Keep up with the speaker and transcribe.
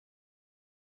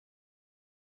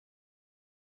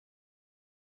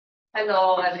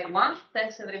Hello, everyone.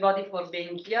 Thanks, everybody, for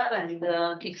being here and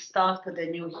kickstart the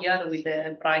new year with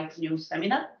the bright new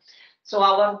seminar. So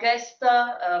our guest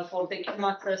for the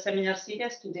QuMat Seminar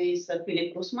series today is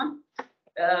Philipp Rüßmann.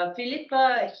 Philipp,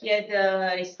 he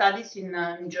had his studies in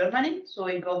Germany, so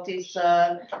he got his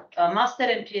master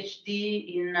and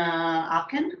PhD in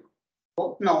Aachen.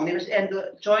 Oh, no, and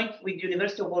joined with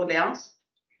University of Orleans.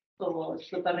 So, je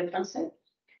peux parler français?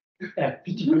 Très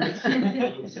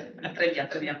bien,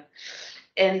 très bien.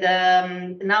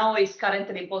 And now he's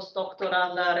currently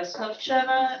postdoctoral researcher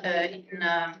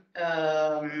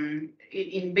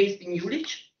based in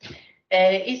Jülich.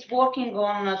 He's working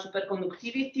on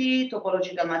superconductivity,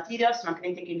 topological materials,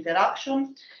 magnetic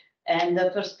interaction, and the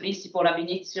first principle ab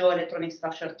initio electronic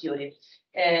structure theory.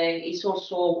 He's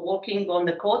also working on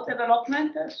the code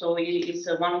development, so he is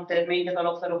one of the main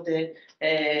developers of the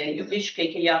Jülich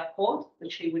KKR code,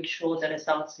 which he will show the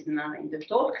results in the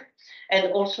talk,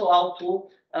 and also how to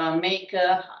make,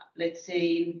 let's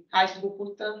say, high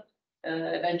throughput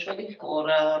eventually, or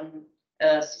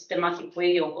a systematic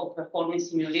way of performing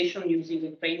simulation using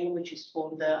a framework which is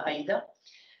called AIDA.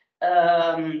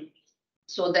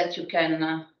 So that you can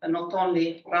not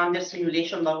only run the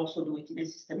simulation, but also do it in a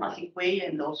systematic way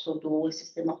and also do a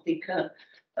systematic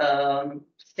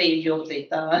stage of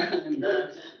data and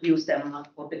use them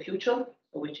for the future,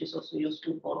 which is also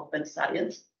useful for open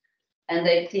science. And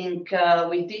I think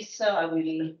with this, I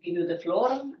will give you the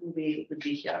floor and we will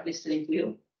be here listening to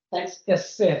you. Thanks.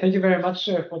 Yes, thank you very much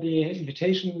for the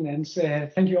invitation, and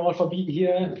thank you all for being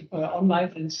here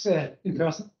online and in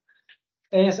person.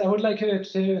 Yes, I would like to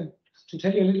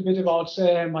tell you a little bit about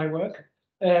my work,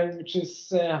 which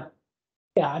is,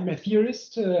 I'm a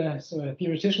theorist, so a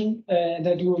theoretician, and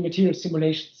I do material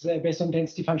simulations based on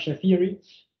density functional theory.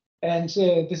 And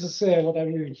this is what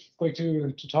I'm going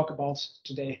to talk about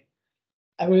today.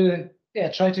 I will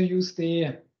try to use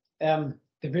the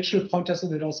virtual pointers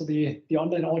and then also the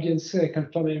online audience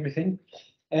confirm everything.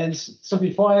 And so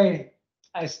before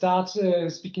I start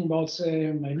speaking about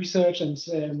my research and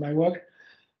my work,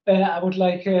 I would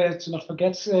like to not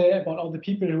forget about all the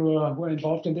people who are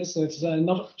involved in this. So it's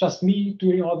not just me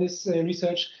doing all this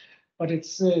research, but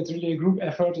it's really a group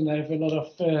effort, and I have a lot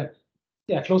of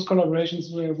close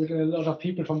collaborations with a lot of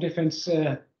people from different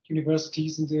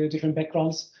universities and different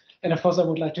backgrounds. And of course, I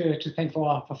would like to thank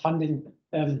for funding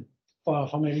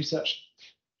for my research.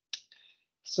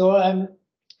 So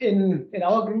in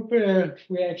our group,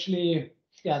 we're actually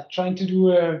trying to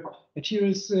do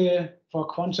materials for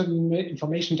quantum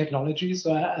information technology.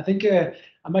 So I think I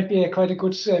might be quite a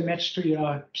good match to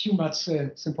your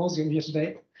QuMat symposium here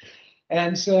today.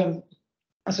 And so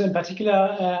in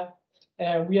particular,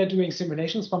 we are doing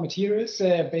simulations for materials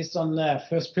based on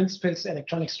first principles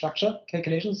electronic structure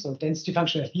calculations, so density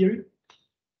functional theory.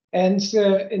 And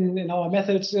in our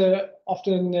methods,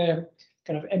 often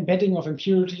kind of embedding of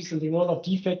impurities and the role of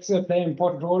defects play an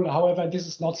important role. However, this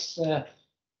is not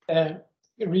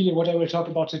really what I will talk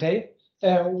about today.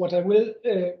 What I will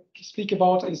speak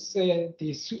about is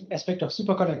the aspect of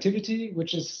superconductivity,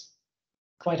 which is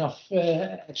quite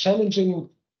a challenging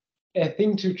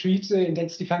thing to treat in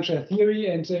density functional theory,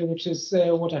 and which is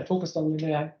what I focused on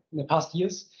in the past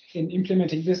years in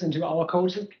implementing this into our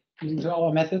code, into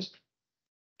our method.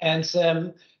 And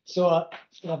so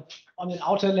on an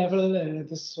outer level,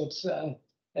 this is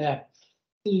what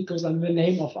it goes under the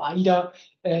name of AIDA.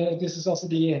 This is also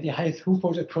the high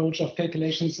throughput approach of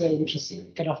calculations, which is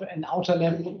kind of an outer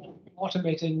level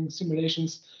automating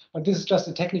simulations. But this is just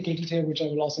a technical detail, which I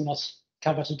will also not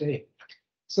cover today.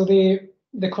 So the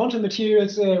quantum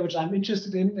materials which I'm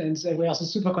interested in, and where also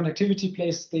superconductivity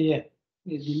plays the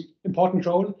important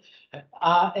role,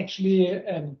 are actually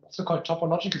so-called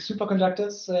topological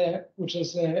superconductors, which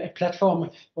is a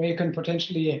platform where you can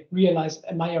potentially realize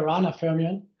a Majorana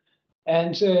fermion.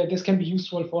 And this can be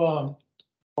useful for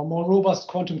more robust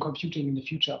quantum computing in the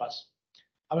future, but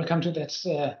I will come to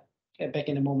that back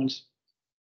in a moment.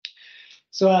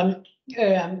 So I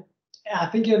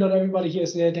think not everybody here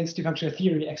is a density functional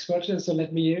theory expert, so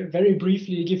let me very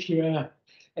briefly give you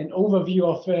an overview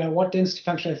of what density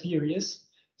functional theory is.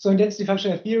 So in density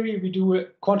functional theory, we do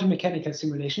quantum mechanical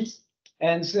simulations,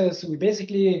 and so we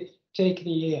basically take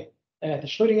the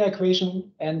Schrödinger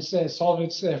equation and solve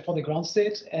it for the ground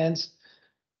state.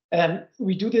 And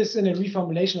we do this in a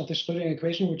reformulation of the Schrödinger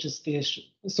equation, which is the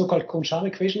so-called Kohn-Rostoker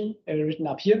equation written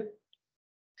up here.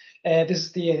 This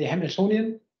is the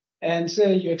Hamiltonian, and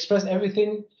you express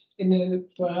everything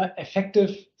for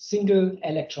effective single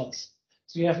electrons.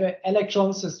 So you have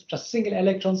electrons, just single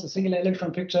electrons, a single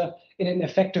electron picture in an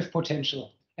effective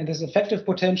potential. And this effective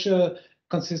potential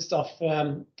consists of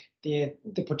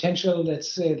the potential,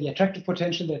 that's the attractive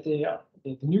potential that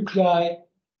the nuclei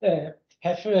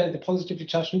have, the positively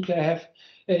charged nuclei have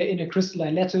in a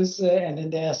crystalline lattice, and then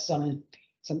there's some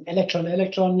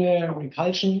electron-electron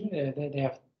repulsion. They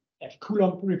have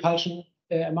Coulomb repulsion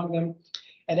among them,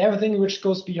 and everything which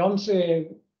goes beyond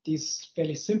these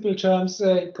fairly simple terms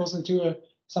goes into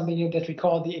something that we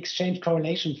call the exchange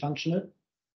correlation functional.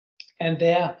 And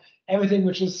there, everything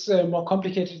which is more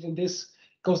complicated than this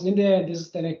goes in there. This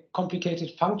is then a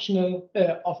complicated functional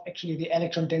of actually the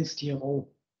electron density rho.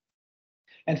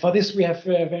 And for this, we have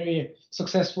very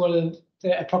successful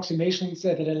approximations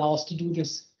that allow us to do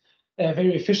this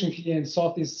very efficiently and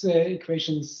solve these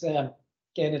equations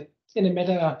again in a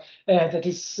manner that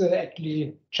is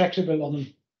actually tractable on,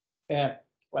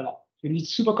 well, you need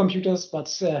supercomputers,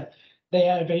 but they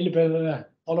are available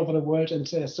all over the world. And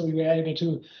so we were able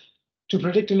to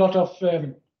predict a lot of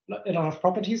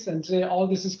properties, and all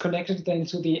this is connected then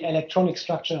to the electronic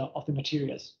structure of the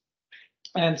materials.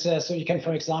 And so you can,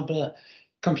 for example,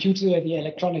 compute the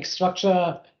electronic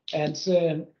structure, and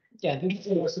yeah, this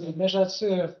is also measured,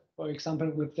 for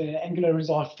example, with the angular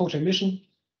resolved photoemission.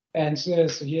 And so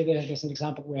here there's an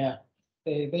example where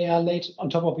they are laid on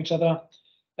top of each other.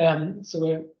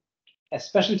 So a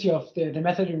specialty of the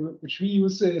method which we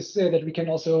use is that we can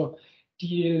also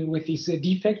deal with these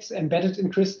defects embedded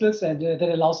in crystals, and that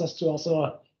allows us to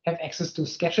also have access to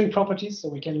scattering properties. So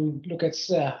we can look at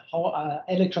how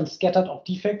electrons scattered of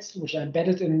defects which are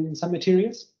embedded in some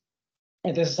materials.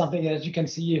 And this is something that you can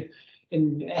see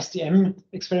in STM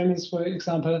experiments, for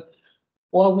example,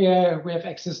 or we have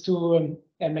access to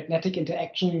magnetic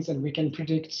interactions, and we can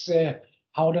predict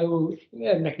how do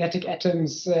magnetic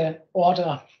atoms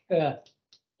order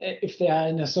if they are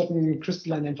in a certain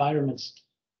crystalline environment.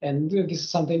 And this is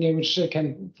something which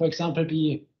can, for example,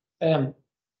 be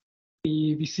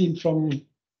seen from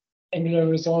angular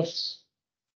resolved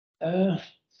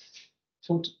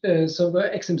so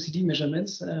XMCD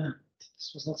measurements.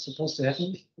 This was not supposed to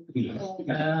happen.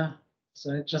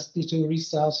 So I just need to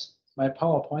restart my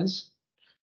PowerPoints.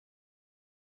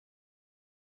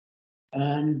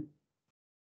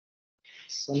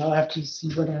 So now I have to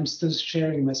see whether I'm still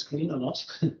sharing my screen or not.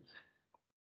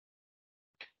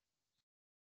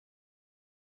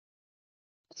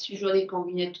 It's usually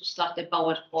convenient to start a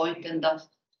PowerPoint and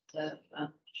after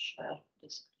share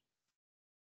this.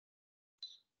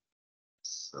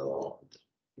 So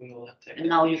and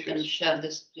now you can share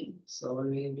the screen. So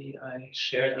maybe I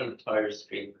share the entire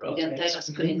screen. The entire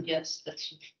screen, yes,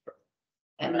 that's it.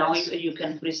 And now you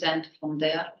can present from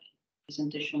there,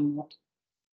 presentation mode.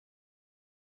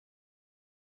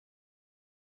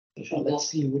 Let's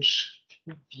see which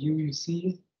view you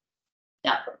see.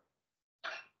 Yeah.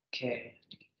 Okay.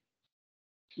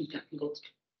 You can go.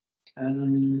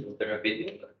 Is there a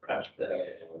video?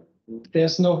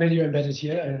 There's no video embedded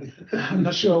here. I'm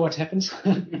not sure what happened.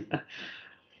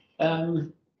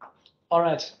 All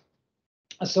right.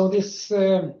 So this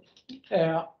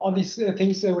all these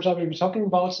things which I will be talking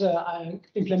about are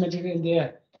implemented in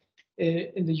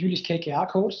the Jülich KKR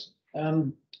code. I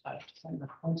have to find my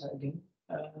pointer again.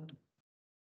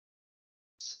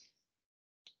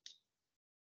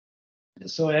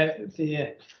 So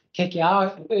the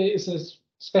KKR is a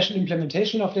special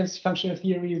implementation of density functional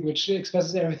theory, which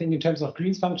expresses everything in terms of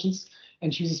Green's functions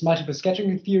and uses multiple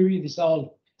scattering theory. These are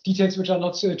all details which are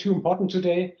not too important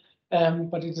today,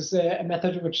 but it is a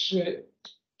method which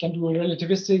can do a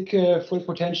relativistic full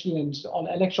potential and all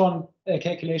electron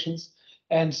calculations.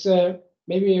 And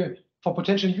maybe for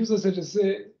potential users, it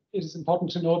is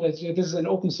important to know that this is an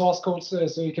open source code,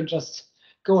 so you can just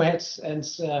go ahead and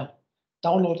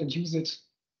download and use it.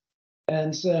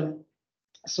 And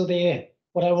so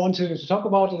what I want to talk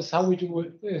about is how we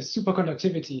do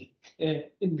superconductivity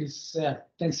in this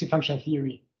density functional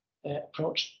theory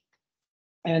approach.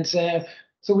 And so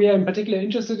we are in particular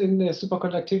interested in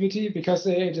superconductivity because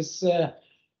it is,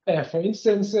 for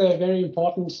instance, very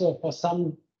important for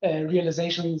some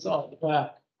realizations of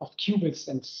qubits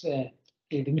and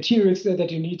the materials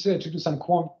that you need to do some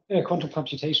quantum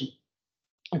computation.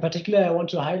 In particular, I want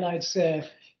to highlight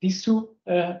these two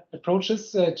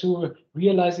approaches to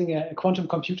realizing a quantum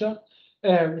computer,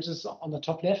 which is on the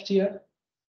top left here.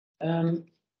 So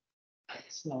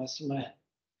now I see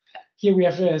here we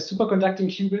have superconducting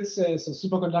qubits. So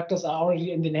superconductors are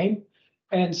already in the name,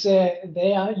 and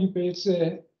there you build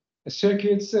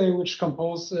circuits which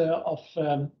compose of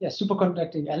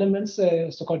superconducting elements,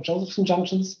 so-called Josephson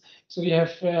junctions. So you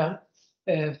have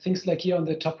things like here on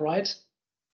the top right,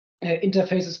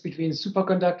 interfaces between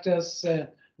superconductors,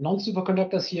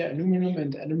 non-superconductors, here aluminum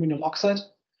and aluminum oxide,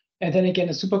 and then again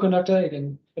a superconductor,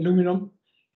 again aluminum.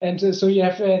 And so you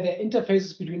have the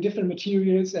interfaces between different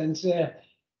materials, and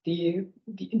the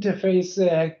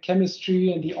interface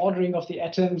chemistry and the ordering of the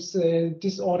atoms,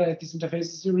 disorder at these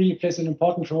interfaces really plays an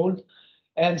important role.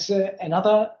 And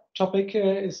another topic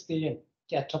is the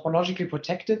topologically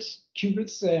protected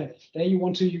qubits. There you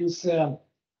want to use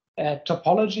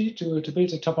topology to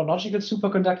build a topological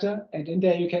superconductor, and in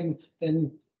there you can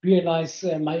then realize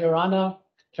Majorana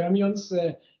fermions,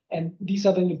 and these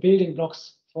are then the building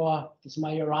blocks for these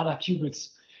Majorana qubits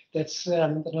that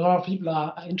a lot of people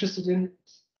are interested in.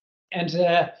 And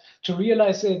to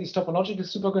realize these topological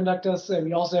superconductors,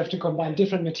 we also have to combine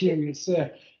different materials.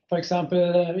 For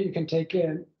example, you can take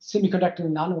semiconductor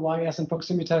nanowires and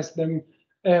proximitize them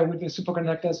with the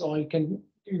superconductors, or you can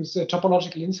use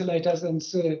topological insulators and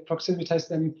proximitize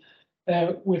them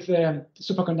with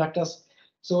superconductors.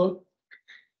 So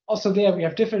also there we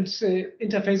have different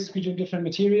interfaces between different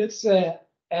materials,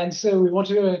 and so we want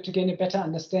to gain a better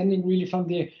understanding really from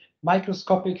the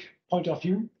microscopic point of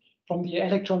view, from the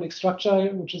electronic structure,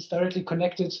 which is directly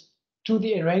connected to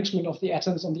the arrangement of the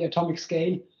atoms on the atomic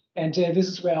scale. And this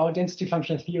is where our density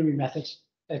functional theory method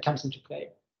comes into play.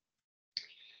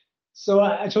 So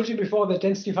I told you before that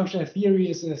density functional theory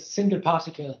is a single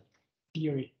particle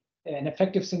theory, an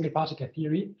effective single particle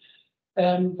theory.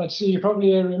 But you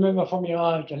probably remember from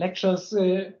your lectures,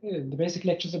 the basic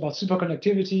lectures about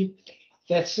superconductivity,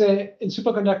 that in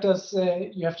superconductors,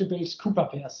 you have to build Cooper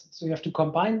pairs. So you have to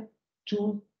combine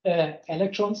two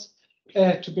electrons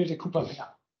to build a Cooper pair.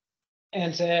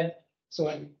 And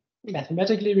so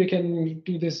mathematically, we can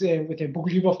do this with the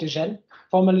Bogoliubov-de Gennes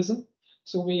formalism.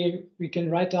 So we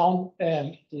can write down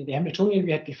the Hamiltonian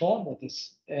we had before, that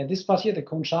is this part here, the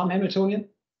Kohn-Charm Hamiltonian.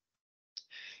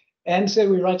 And so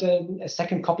we write a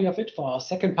second copy of it for our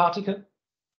second particle.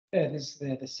 This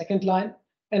is the second line.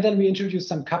 And then we introduce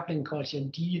some coupling called here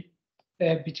D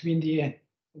between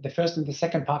the first and the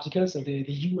second particles, so the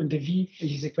U and the V in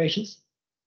these equations.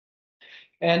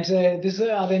 And these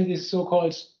are then these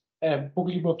so-called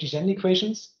Bogoliubov-de Gennes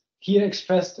equations, here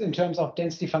expressed in terms of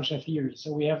density functional theory.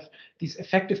 So we have these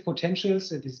effective potentials,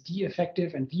 this D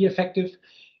effective and V effective,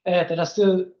 that are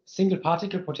still single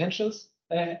particle potentials,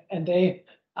 and they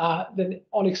are then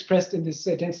all expressed in this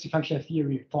density functional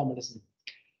theory formalism.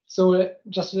 So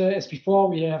just as before,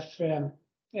 we have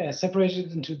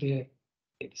separated into the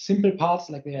simple parts,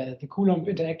 like the Coulomb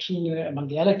interaction among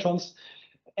the electrons,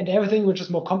 and everything which is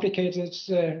more complicated,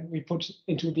 we put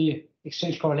into the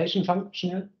exchange correlation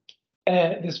functional.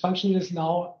 This function is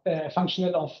now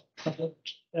functional of not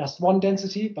just one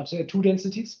density, but two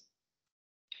densities,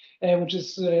 which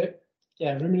is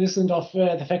reminiscent of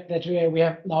the fact that we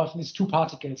have now these two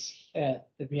particles that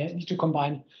we need to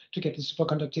combine to get the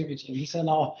superconductivity. And these are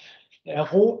now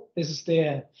rho, this is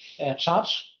the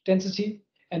charge density,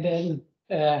 and then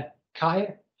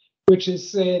chi, which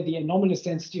is the anomalous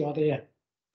density or the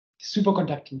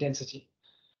superconducting density.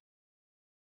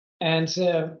 And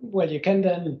well, you can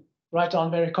then write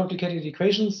down very complicated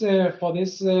equations for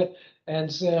this,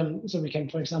 and so we can,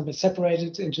 for example, separate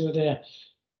it into the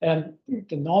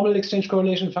normal exchange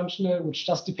correlation function, which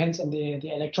just depends on the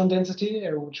electron density,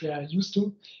 which we are used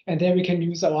to, and there we can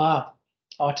use our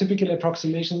typical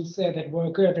approximations that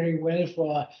work very well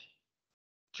for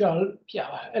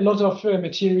a lot of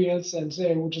materials, and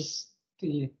which is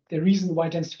the reason why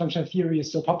density functional theory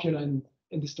is so popular in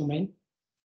this domain.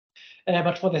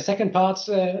 But for the second part,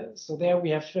 so there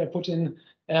we have put in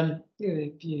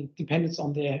the dependence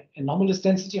on the anomalous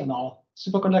density, on our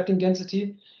superconducting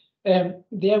density.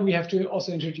 There we have to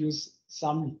also introduce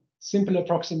some simple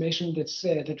approximation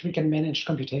that we can manage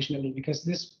computationally, because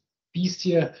this beast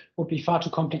here would be far too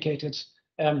complicated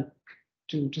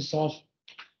to solve.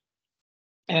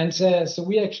 And so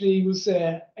we actually use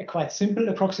a quite simple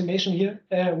approximation here,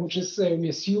 which is we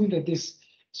assume that this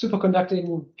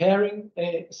superconducting pairing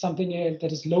is something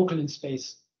that is local in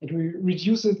space. And we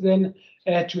reduce it then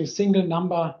to a single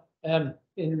number that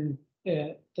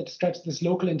describes this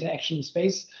local interaction in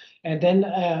space. And then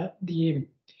the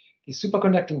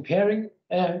superconducting pairing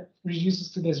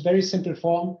reduces to this very simple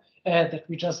form that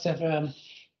we just have a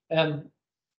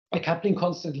coupling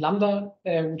constant lambda,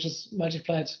 which is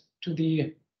multiplied to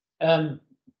the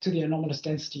anomalous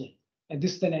density. And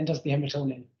this then enters the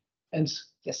Hamiltonian. And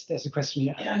yes, there's a question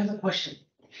here. Yeah, I have a question.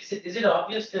 Is it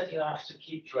obvious that you have to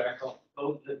keep track of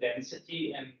both the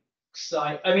density and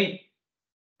psi? I mean,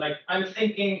 like I'm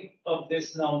thinking of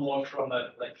this now more from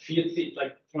a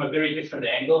from a very different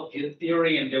angle, field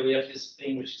theory, and there we have this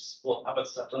thing which is called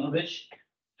Hubbard-Satonovich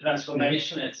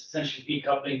transformation. It's essentially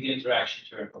decoupling the interaction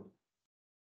term.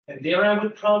 And there I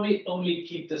would probably only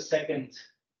keep the second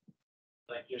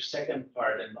like your second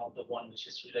part and not the one which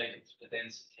is related to the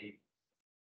density.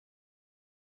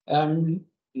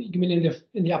 You mean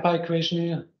in the upper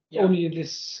equation, Yeah. only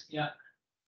this? Yeah.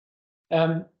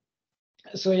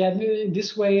 So yeah, in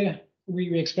this way,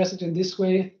 we express it in this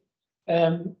way.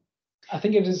 I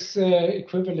think it is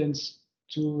equivalent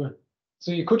to,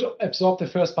 so you could absorb the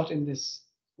first part in the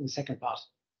second part,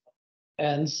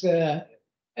 and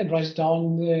write it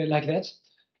down like that.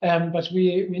 But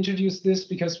we introduced this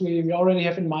because we already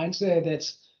have in mind that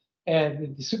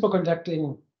the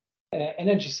superconducting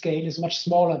energy scale is much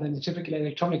smaller than the typical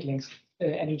electronic length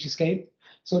energy scale.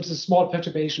 So it's a small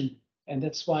perturbation, and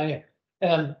that's why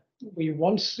we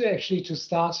want actually to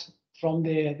start from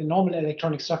the normal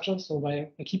electronic structure, so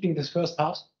by keeping this first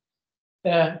part,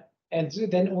 and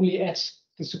then only add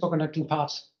the superconducting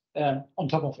part on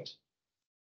top of it.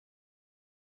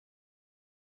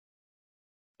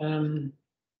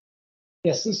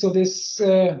 Yes, so this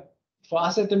for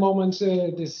us at the moment,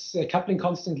 this coupling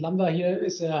constant lambda here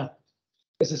is a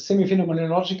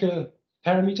semi-phenomenological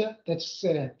parameter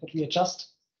that we adjust.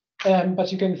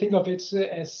 But you can think of it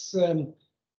as in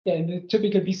the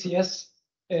typical BCS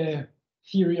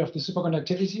theory of the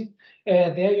superconductivity.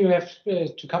 There you have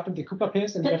to couple the Cooper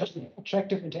pairs, and you have an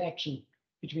attractive interaction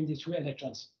between the two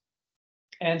electrons.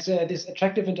 And this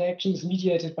attractive interaction is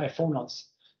mediated by phonons.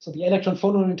 So the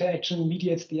electron-phonon interaction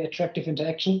mediates the attractive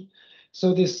interaction.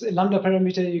 So this lambda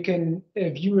parameter you can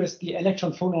view as the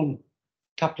electron-phonon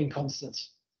coupling constant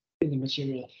in the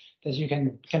material that you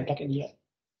can plug in here.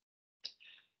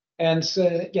 And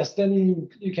yes, then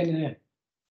you can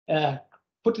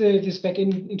put this back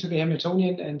into the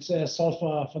Hamiltonian and solve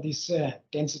for these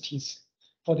densities,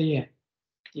 for the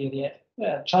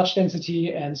charge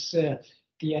density and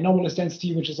the anomalous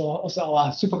density, which is also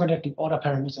our superconducting order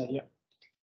parameter here.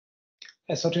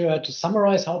 So to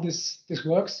summarize how this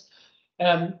works,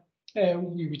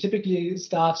 we typically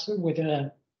start with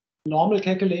a normal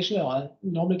calculation or a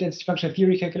normal density function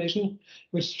theory calculation,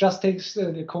 which just takes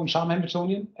the Kohn-Sham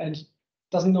Hamiltonian and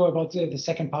doesn't know about the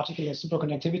second particle of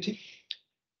superconductivity.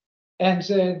 And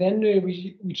then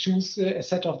we choose a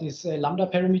set of these lambda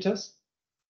parameters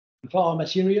for our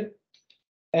material.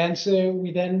 And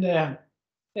we then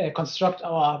construct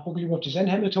our Bogoliubov-de Gennes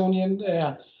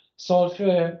Hamiltonian,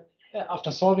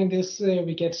 after solving this,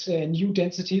 we get new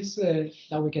densities.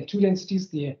 Now we get two densities,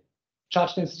 the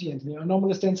charge density and the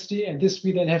anomalous density. And this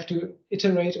we then have to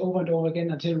iterate over and over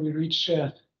again until we reach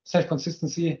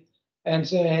self-consistency. And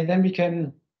then we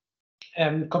can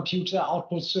compute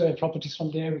output properties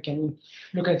from there. We can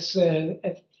look at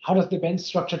how does the band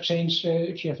structure change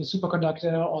if you have a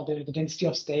superconductor, or the density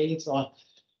of states, or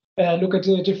look at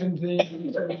the different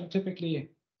things we typically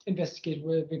investigate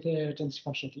with the density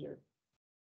function theory.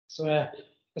 So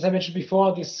as I mentioned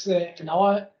before, this in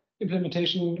our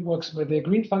implementation works with the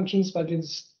green functions, but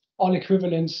it's all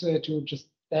equivalent to just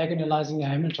diagonalizing a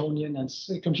Hamiltonian and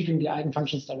computing the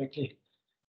eigenfunctions directly.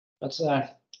 But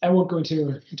I won't go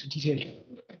into detail here.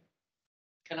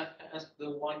 Can I ask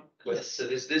the one question? So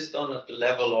is this done at the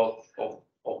level of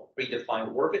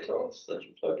predefined orbitals that you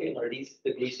plug in? Are these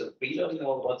degrees of freedom,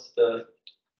 or what's the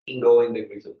ingoing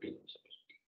degrees of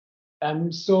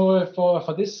freedom? So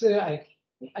for this,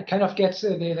 I kind of get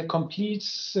the complete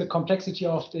complexity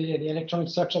of the electronic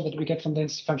structure that we get from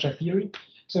density function theory.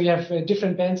 So you have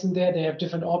different bands in there. They have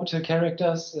different orbital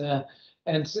characters,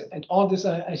 and all this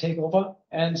I take over.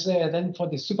 And then for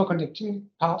the superconducting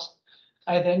part,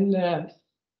 I then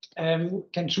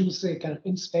can choose kind of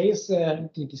in space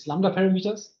these lambda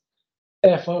parameters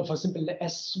for simple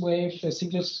S wave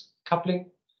singlet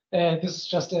coupling. This is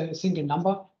just a single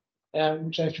number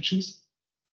which I have to choose.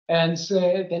 And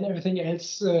then everything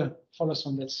else follows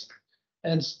from this.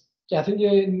 And yeah, I think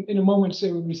in a moment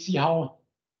we will see how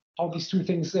these two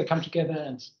things come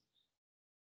together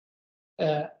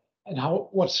and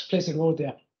what plays a role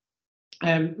there.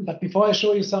 But before I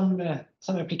show you some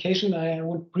application, I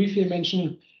would briefly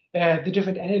mention the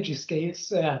different energy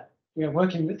scales we are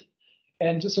working with.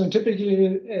 And so in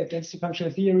typical density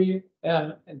functional theory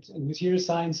and in material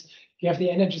science, you have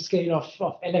the energy scale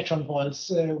of electron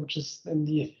volts, which is in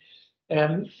the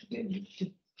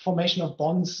formation of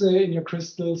bonds in your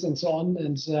crystals and so on.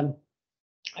 And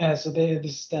so this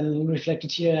is then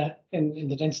reflected here in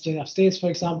the density of states, for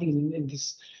example, in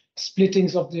these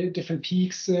splittings of the different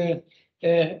peaks in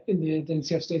the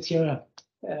density of states here.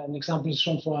 An example is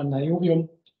shown for niobium.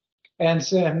 And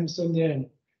so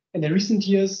in the recent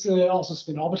years, also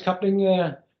spin orbit coupling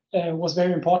was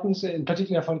very important, in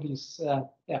particular for these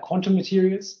quantum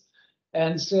materials.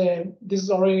 And this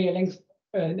is already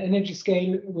an energy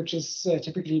scale which is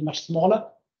typically much smaller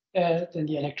than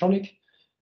the electronic.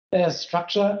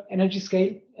 structure energy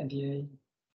scale and the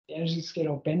energy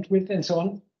scale of bandwidth and so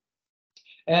on.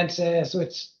 And so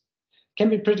it can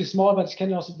be pretty small, but it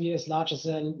can also be as large as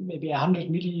maybe 100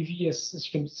 millieV, as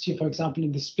you can see, for example,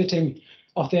 in the splitting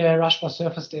of the Rashba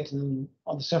surface state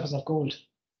on the surface of gold.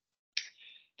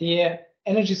 The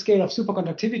energy scale of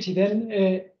superconductivity then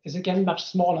is again much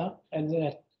smaller,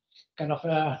 and kind of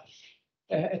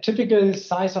a typical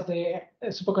size of the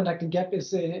superconducting gap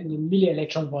is in the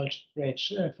milli-electron volt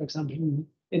range. For example,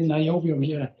 in niobium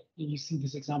here, you see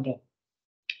this example.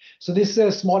 So this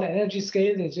small energy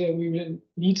scale that we will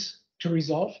need to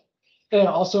resolve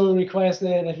also requires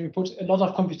that we put a lot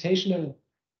of computational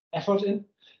effort in.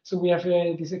 So we have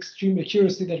this extreme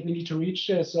accuracy that we need to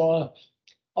reach. So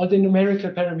all the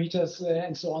numerical parameters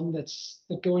and so on that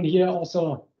go in here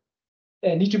also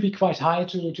need to be quite high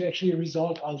to actually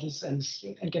resolve all this and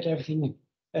get everything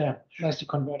nicely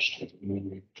converged.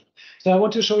 So I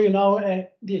want to show you now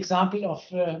the example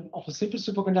of a simple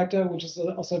superconductor, which is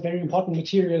also a very important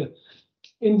material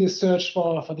in this search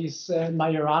for these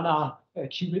Majorana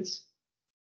qubits.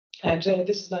 And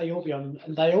this is niobium.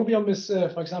 And niobium is,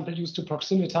 for example, used to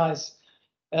proximitize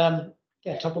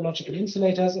topological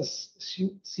insulators, as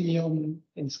seen here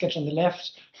in sketch on the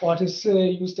left, or it is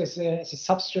used as a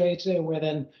substrate where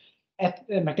then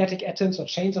magnetic atoms or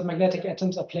chains of magnetic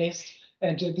atoms are placed.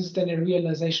 And this is then a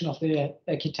realization of the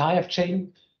Kitaev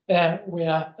chain,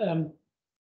 where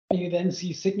you then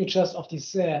see signatures of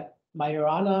these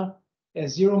Majorana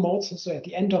zero modes. So at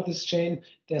the end of this chain,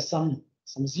 there's some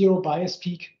zero bias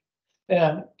peak,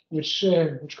 which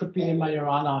could be the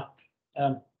Majorana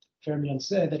fermions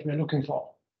that we're looking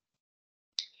for.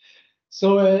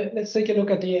 So let's take a look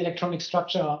at the electronic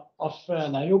structure of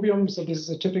niobium. So this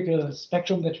is a typical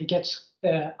spectrum that we get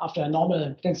after a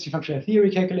normal density functional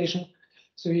theory calculation.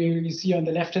 So you see on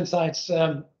the left-hand side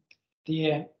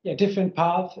the different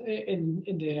path in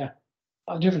the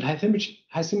different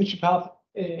high symmetry path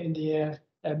in the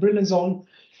Brillouin zone,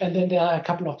 and then there are a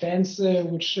couple of bands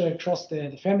which cross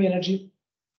the Fermi energy.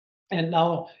 And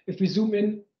now, if we zoom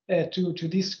in to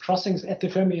these crossings at the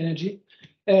Fermi energy,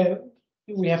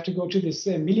 we have to go to this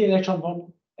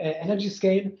milli-electron energy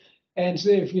scale. And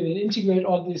if we then integrate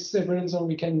all this Brillouin zone,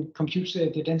 we can compute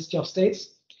the density of states,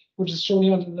 which is shown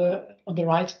here on the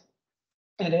right.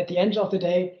 And at the end of the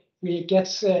day, we get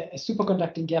a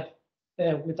superconducting gap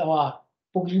with our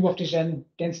Bogoliubov-de Gennes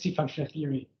density functional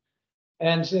theory.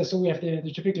 And so we have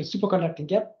the typical superconducting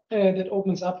gap that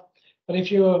opens up. But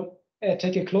if you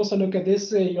take a closer look at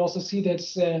this, you also see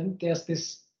that there's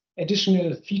this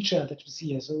additional feature that we see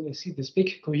here. So we see this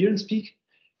big coherence peak,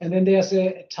 and then there's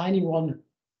a tiny one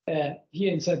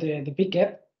here inside the big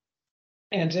gap.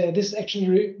 And this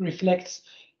actually reflects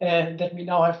that we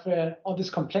now have all this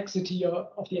complexity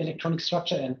of the electronic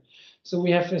structure in. So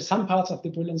we have some parts of the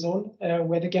Brillouin zone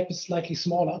where the gap is slightly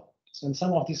smaller. So in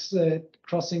some of these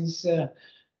crossings, we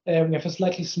have a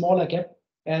slightly smaller gap.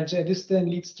 And this then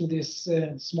leads to this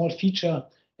small feature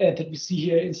that we see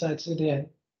here inside the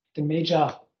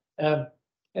major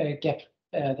gap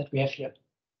that we have here.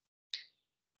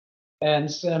 And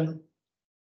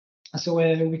so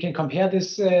we can compare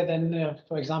this then,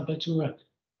 for example, to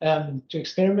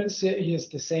experiments. Here's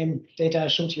the same data I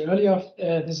showed you earlier.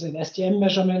 This is an STM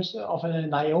measurement of a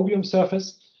niobium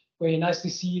surface, where you nicely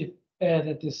see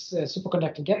that this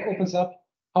superconducting gap opens up.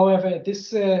 However, at this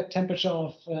temperature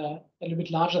of a little bit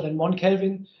larger than 1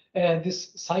 Kelvin,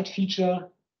 this side feature,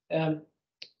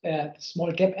 the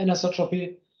small gap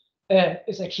anisotropy,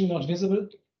 is actually not visible.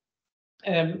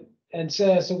 And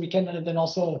so we can then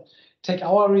also take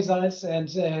our results and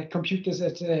compute this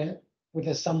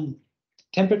with some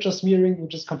temperature smearing,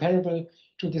 which is comparable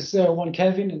to this 1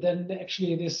 Kelvin. And then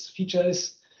actually this feature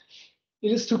is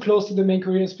too close to the main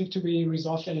coherence peak to be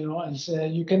resolved anymore. And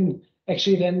you can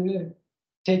actually then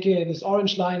take this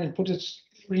orange line and put it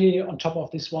really on top of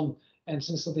this one. And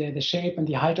so the shape and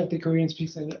the height of the coherence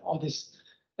peaks and all this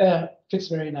fits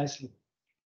very nicely.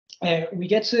 We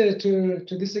get to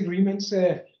this agreement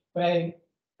by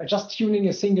just tuning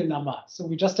a single number. So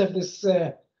we just have this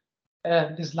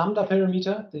this lambda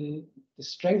parameter, the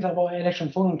strength of our electron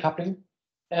phonon coupling,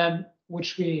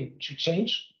 which we should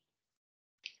change.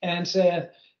 And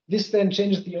this then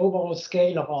changes the overall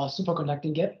scale of our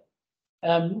superconducting gap.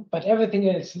 But everything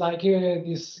else, like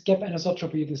this gap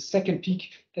anisotropy, the second peak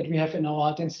that we have in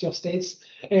our density of states,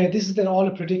 this is then all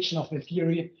a prediction of the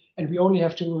theory, and we only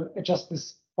have to adjust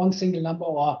this one single number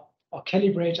or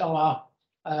calibrate our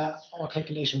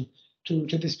calculation to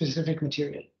this specific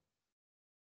material.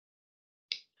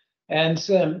 And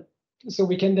so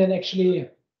we can then actually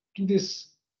do this.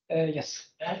 Yes.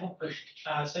 I have a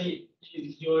question. So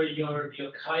your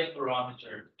chi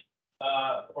parameter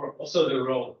or also the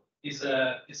rho is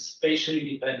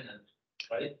spatially dependent,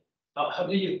 right? How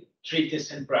do you treat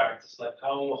this in practice? Like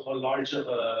how large of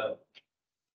a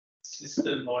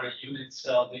system or a unit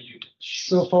cell do you choose?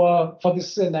 So for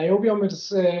this niobium, it's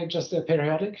just a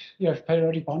periodic. You have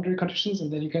periodic boundary conditions,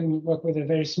 and then you can work with a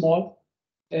very small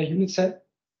unit cell.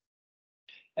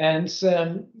 And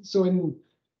so in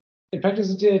practice,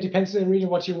 it depends really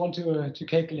what you want to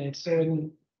calculate. So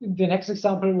in the next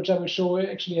example, which I will show,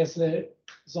 actually has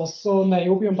is also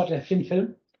niobium, but a thin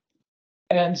film.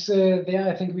 And there,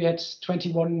 I think we had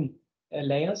 21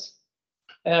 layers,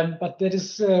 but that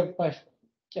is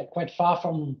quite far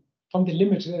from the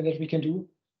limit that we can do.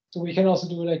 So we can also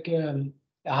do like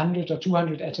 100 or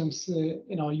 200 atoms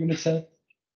in our unit cell,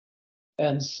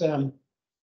 and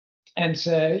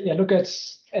look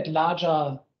at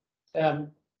larger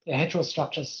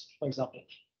heterostructures, for example.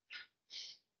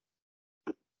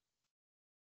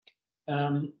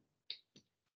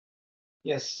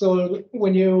 Yes, so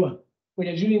when you're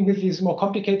dealing with these more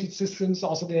complicated systems,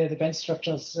 also the band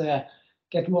structures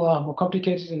get more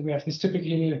complicated, and we have this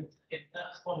typically.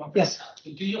 Yes.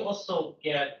 Do you also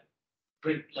get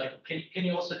can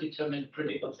you also determine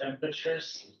critical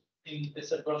temperatures in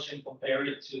this approach and compare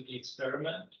it to the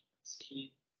experiment?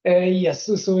 Yes.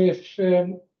 So if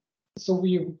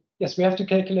we have to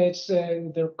calculate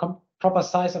the proper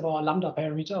size of our lambda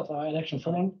parameter of our electron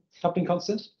phonon coupling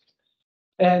constant.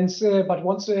 And but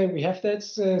once we have that,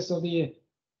 so the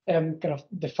kind of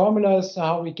the formulas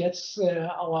how we get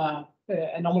our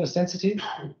anomalous density,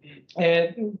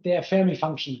 their Fermi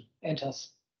function enters.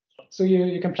 So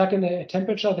you can plug in a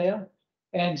temperature there,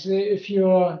 and if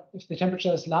the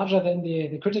temperature is larger than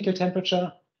the critical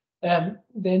temperature,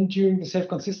 then during the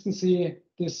self-consistency,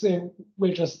 this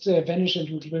will just vanish and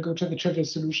will go to the trivial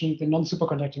solution, the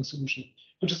non-superconducting solution,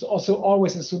 which is also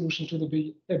always a solution to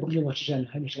the Bogoliubov-de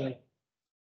Gennes.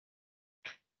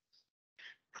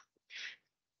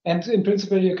 And in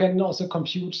principle, you can also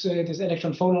compute this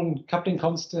electron phonon coupling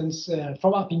constants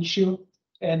from ab initio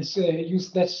and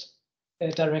use that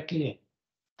directly.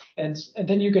 And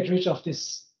then you get rid of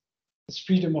this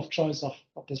freedom of choice of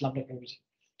this lambda parameter.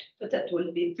 But that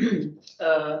will be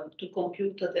to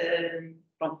compute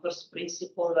from first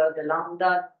principle the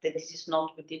lambda, that this is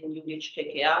not within Jülich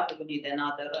KKR, you need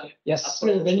another yes,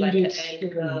 approach, then like you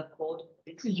need code.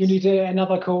 You need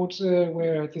another code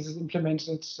where this is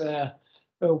implemented,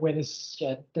 where this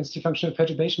density functional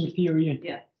perturbation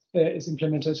theory is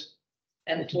implemented.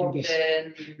 And for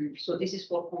so this is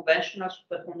for conventional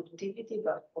superconductivity,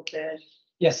 but for the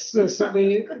yes, so this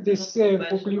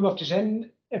Bogoliubov-de Gennes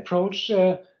approach.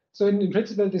 So in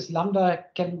principle, this lambda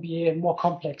can be more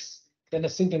complex than a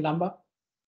single number,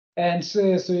 and so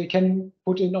you can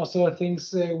put in also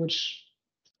things which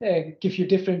give you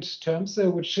different terms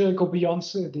which go beyond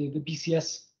the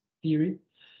BCS theory.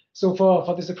 So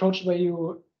for this approach where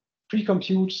you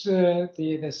pre-compute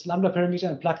this lambda parameter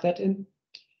and plug that in,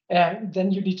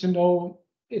 then you need to know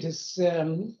it is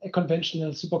a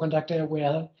conventional superconductor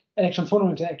where electron phonon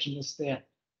interaction is there.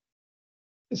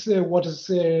 Is what is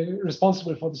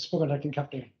responsible for the superconducting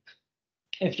coupling.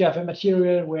 If you have a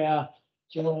material where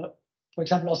you, for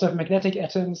example, also have magnetic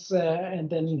atoms, and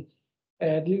then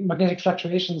the magnetic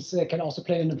fluctuations can also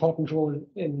play an important role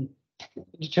in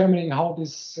determining how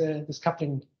this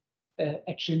coupling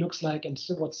actually looks like and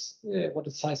what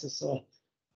its size is. So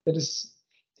that is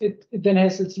it then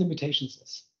has its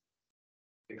limitations.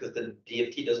 Because the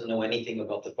DFT doesn't know anything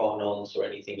about the phonons or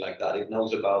anything like that. It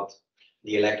knows about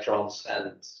the electrons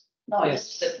and no,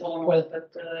 yes, the phonon, well,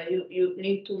 but you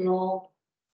need to know.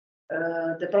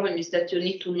 The problem is that you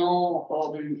need to know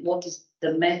what is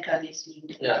the mechanism.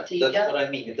 Yeah, that's what I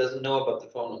mean. It doesn't know about the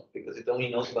phonons because it only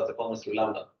knows about the phonons through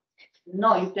lambda.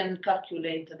 No, you can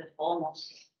calculate the phonons.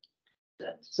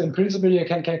 So in principle, you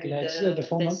can calculate the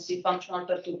phonons. The functional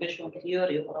perturbation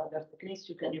theory or other techniques,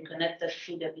 you can add that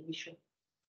to the definition.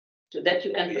 So that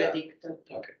you can predict.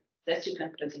 Okay. That you can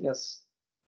predict. Yes.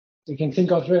 You can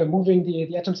think of moving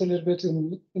the atoms a little bit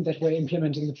in that way,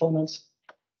 implementing the phonons.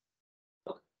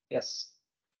 Yes.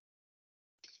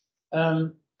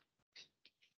 So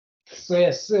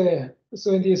yes,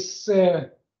 so in these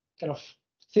kind of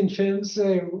thin films,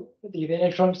 the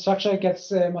electron structure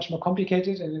gets much more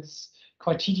complicated, and it's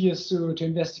quite tedious to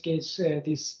investigate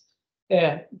these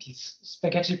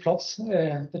spaghetti plots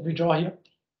that we draw here.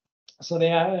 So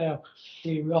there,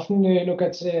 we often look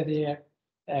at the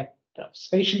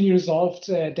spatially resolved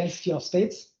density of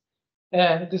states.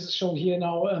 This is shown here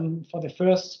now for the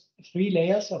first 3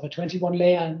 layers of a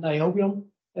 21-layer niobium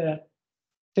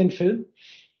thin film.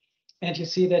 And you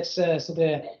see that so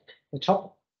the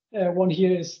top one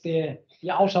here is the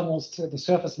outermost, the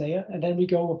surface layer, and then we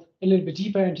go a little bit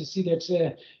deeper and you see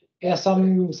that there are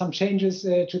some changes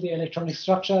to the electronic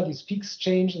structure. These peaks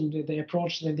change and they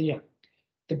approach the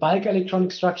bulk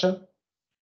electronic structure.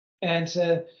 And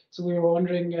so we were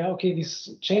wondering, okay, these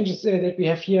changes that we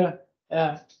have here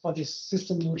for this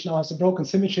system, which now has a broken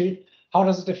symmetry, how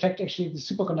does it affect actually the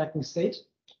superconducting state?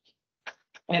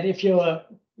 And if you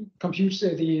compute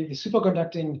the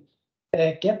superconducting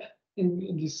gap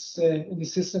in this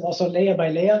system, also layer by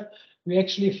layer, we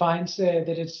actually find that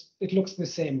it looks the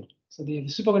same. So the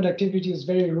superconductivity is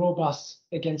very robust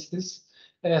against this.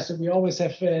 So we always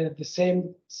have the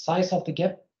same size of the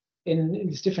gap in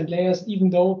these different layers, even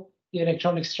though the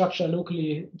electronic structure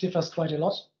locally differs quite a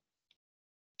lot.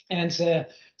 And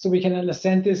so we can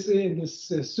understand this in this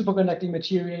superconducting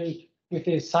material with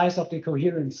the size of the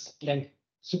coherence length,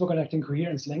 superconducting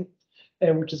coherence length,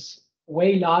 which is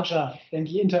way larger than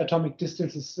the interatomic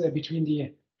distances between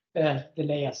the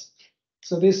layers.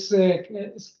 So this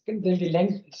is then the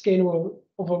length scale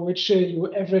over which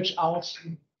you average out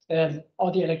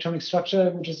all the electronic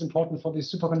structure, which is important for the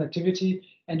superconductivity.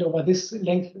 And over this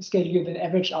length scale, you then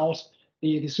average out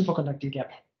the superconducting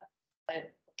gap.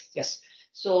 Yes.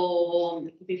 So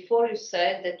before you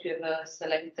said that you have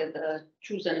selected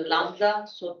chosen lambda,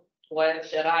 so to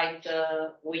have the right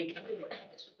width of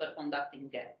the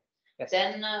superconducting gap. Yes.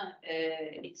 Then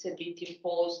it's a bit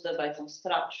imposed by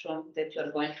construction that you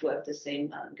are going to have the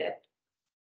same gap.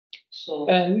 So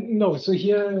no, so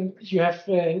here you have,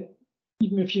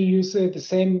 even if you use the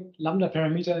same lambda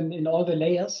parameter in all the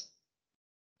layers,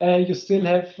 you still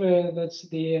have that's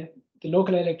the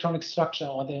local electronic structure,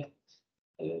 or the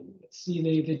let's see,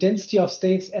 the density of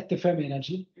states at the Fermi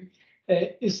energy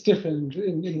is different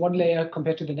in one layer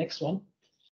compared to the next one.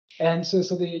 And so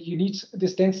you need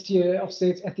this density of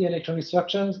states at the electronic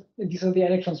structure, and these are the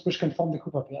electrons which can form the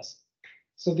Cooper pairs.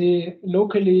 So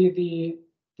locally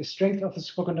the strength of the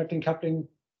superconducting coupling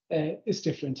is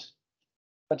different,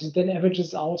 but it then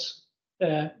averages out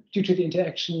due to the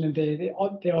interaction, and they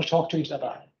all talk to each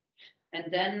other. And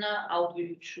then how do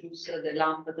you choose the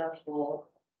lambda for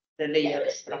the layer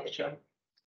structure?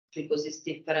 Because it's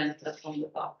different from the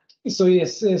back. So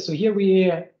yes, so here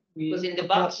we because in the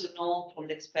back, you know from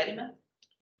the experiment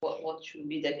what should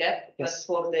be the gap. Yes.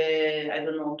 But for the, I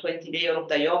don't know, 20 layer of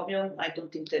diobium, I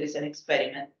don't think there is an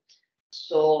experiment.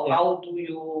 So yeah. How do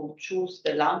you choose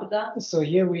the lambda? So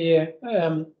here we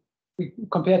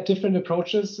compare different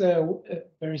approaches,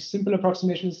 very simple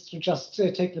approximations to just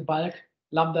take the bulk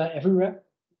lambda everywhere.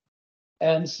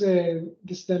 And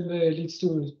this then leads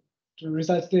to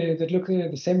results that look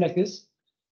the same like this.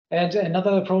 And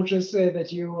another approach is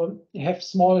that you have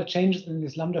small changes in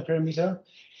this lambda parameter,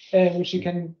 which you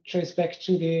can trace back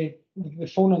to the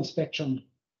phonon spectrum,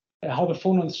 how the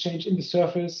phonons change in the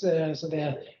surface. So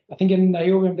there, I think in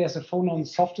niobium there's a phonon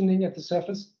softening at the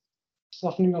surface,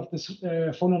 softening of the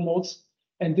phonon modes,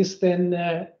 and this then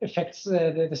affects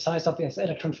the size of this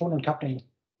electron phonon coupling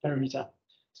parameter.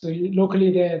 So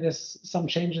locally there's some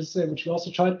changes which we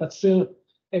also tried, but still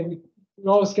we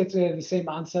always get the same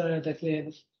answer, that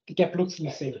the gap looks the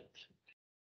same.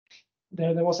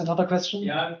 There was another question.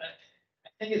 Yeah, I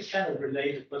think it's kind of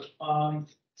related, but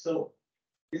so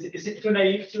is it too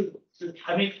naive to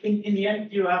I mean, in the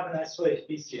end, you have an isolated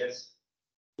BCS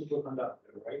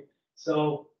superconductor, right?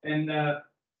 So, and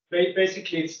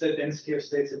basically, it's the density of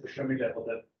states at the Fermi level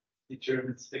that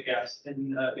determines the gaps.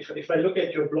 And if I look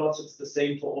at your plots, it's the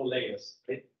same for all layers.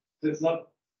 Right? So it's not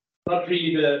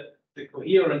really the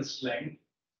coherence length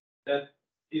that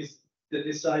is the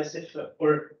decisive,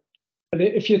 or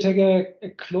if you take a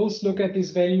close look at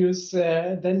these values,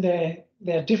 then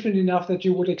they're different enough that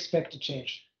you would expect a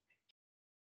change.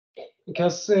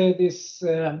 Because this,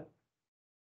 for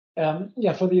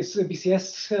these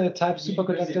BCS type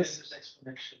superconductors,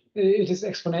 it is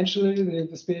exponential,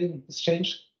 this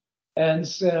change. And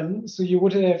so you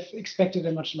would have expected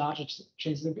a much larger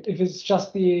change if it's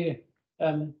just the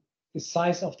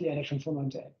size of the electron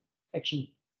phonon interaction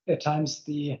times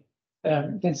the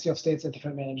density of states at the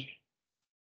Fermi energy.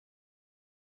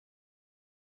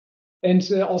 And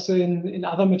also in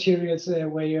other materials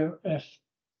where you have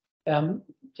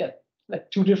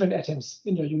like two different atoms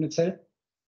in your unit cell,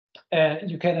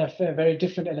 you can have very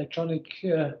different electronic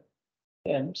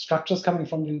structures coming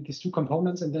from these two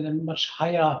components, and then a much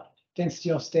higher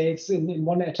density of states in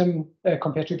one atom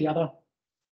compared to the other.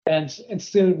 And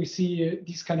still we see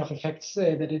these kind of effects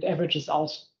that it averages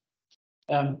out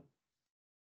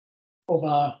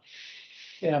over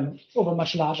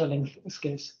much larger length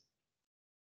scales.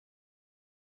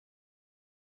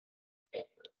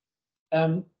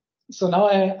 So now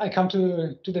I come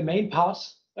to the main part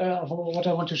of what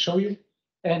I want to show you.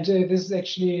 And this is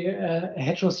actually a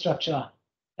heterostructure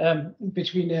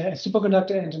between a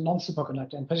superconductor and a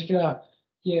non-superconductor, in particular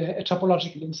here a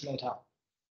topological insulator.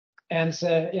 And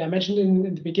yeah, I mentioned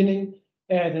in the beginning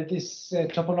that this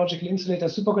topological insulator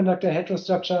superconductor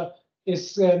heterostructure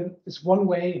is one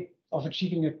way of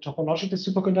achieving a topological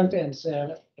superconductor and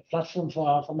a platform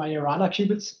for Majorana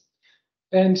qubits.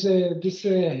 And this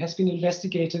has been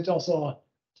investigated also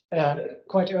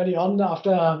quite early on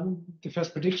after the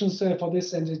first predictions for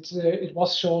this, and it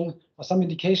was shown, or some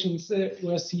indications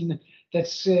were seen that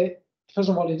first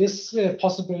of all, it is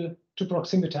possible to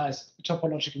proximatize a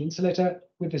topological insulator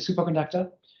with a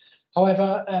superconductor.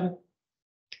 However,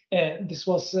 this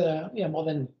was more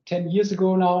than 10 years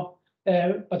ago now,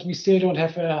 but we still don't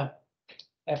have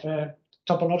a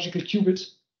topological qubit,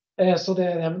 so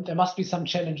there must be some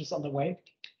challenges on the way.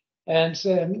 And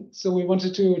so we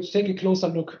wanted to take a closer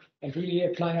look and really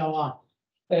apply our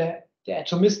the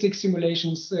atomistic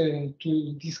simulations to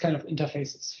these kind of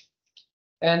interfaces.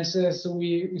 And so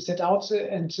we set out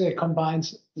and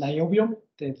combined niobium,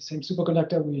 the same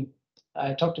superconductor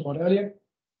I talked about earlier,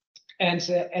 and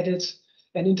added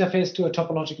an interface to a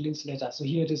topological insulator. So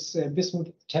here it is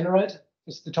bismuth telluride.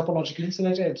 It's the topological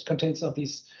insulator. It contains of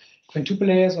these quintuple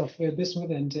layers of bismuth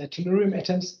and tellurium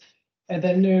atoms. And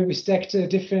then we stacked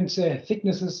different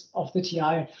thicknesses of the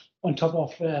Ti on top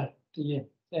of the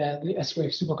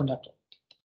S-wave superconductor.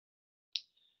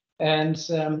 And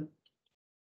so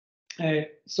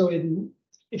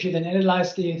if you then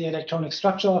analyze the electronic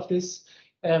structure of this,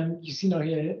 you see now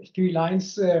here 3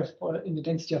 lines in the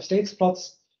density of states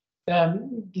plots.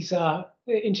 These are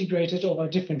integrated over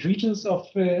different regions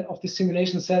of the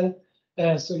simulation cell.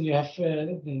 So you have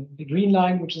the green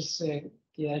line, which is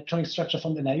the electronic structure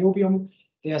from the niobium.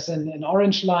 There's an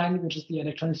orange line, which is the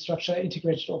electronic structure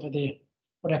integrated over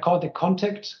what I call the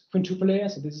contact quintuple layer.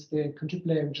 So this is the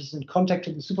quintuple layer which is in contact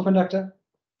to the superconductor.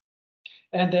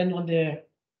 And then on the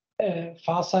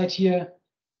far side here,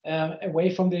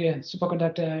 away from the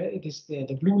superconductor, it is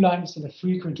the blue line, so the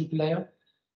free quintuple layer.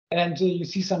 And you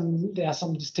see there are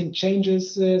some distinct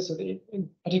changes. So in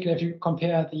particular, if you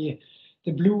compare the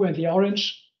blue and the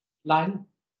orange line,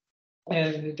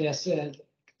 there's a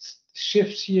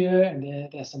shift here,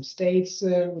 and there's some states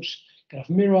which kind of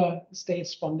mirror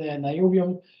states from the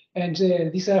niobium. And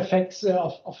these are effects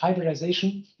of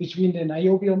hybridization between the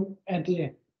niobium and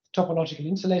the topological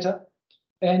insulator.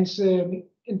 And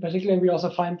in particular, we also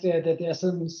find that there's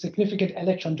some significant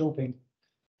electron doping.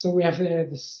 So we have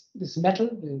this metal,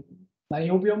 the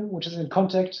niobium, which is in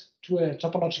contact to a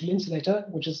topological insulator,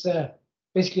 which is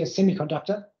basically a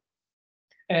semiconductor.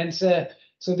 And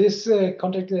so this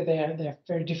conductor, they have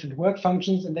very different work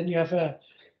functions, and then you have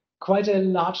quite a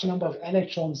large number of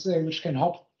electrons which can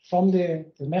hop from the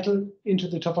metal into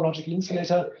the topological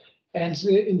insulator and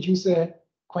induce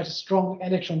quite a strong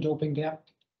electron doping there,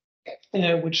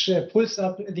 which pulls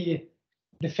up the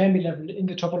Fermi level in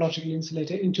the topological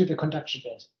insulator into the conduction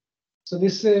band. So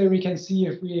this we can see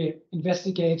if we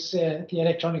investigate the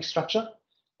electronic structure.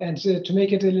 And to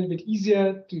make it a little bit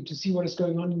easier to see what is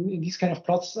going on in these kind of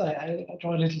plots, I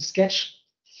draw a little sketch.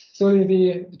 So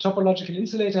the topological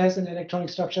insulator has an electronic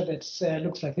structure that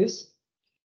looks like this.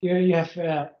 Here you have,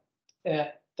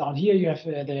 down here you have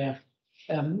the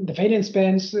valence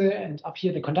band, and up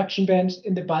here the conduction band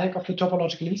in the bulk of the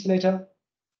topological insulator.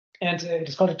 And it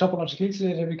is called a topological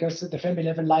insulator because the Fermi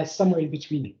level lies somewhere in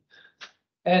between.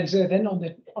 And then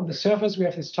on the surface, we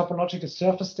have this topological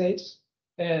surface state.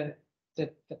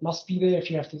 That must be there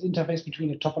if you have this interface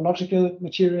between a topological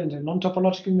material and a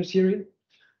non-topological material.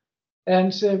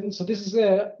 And so this is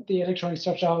the electronic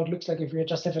structure, how it looks like if we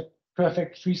just have a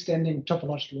perfect freestanding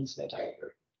topological insulator.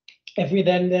 If we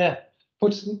then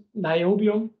put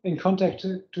niobium in contact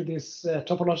to this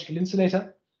topological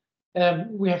insulator,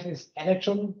 we have this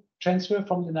electron transfer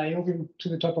from the niobium to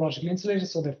the topological insulator.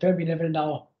 So the Fermi level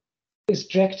now is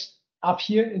dragged up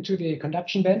here into the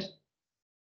conduction band.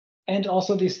 And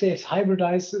also the states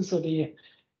hybridize, so the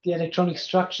electronic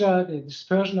structure, the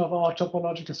dispersion of our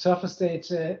topological surface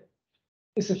state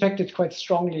is affected quite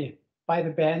strongly by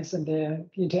the bands and the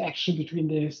interaction between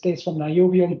the states from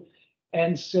niobium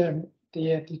and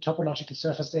the topological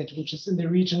surface state, which is in the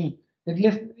region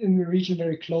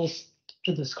very close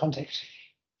to this contact.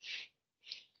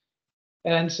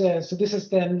 And so this is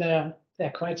then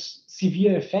quite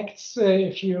severe effects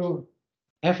if you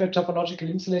have a topological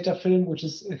insulator film which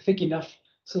is thick enough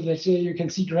so that you can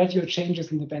see gradual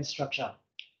changes in the band structure.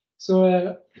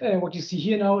 So what you see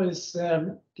here now is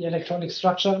the electronic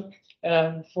structure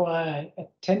for a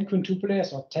 10 quintuple layer,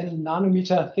 so 10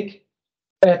 nanometer thick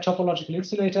topological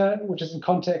insulator, which is in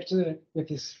contact with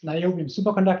this niobium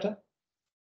superconductor.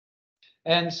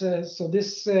 And so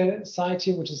this site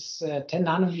here, which is 10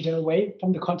 nanometer away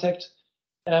from the contact,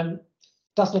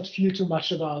 does not feel too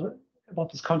much about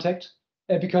this contact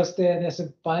because there's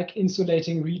a bulk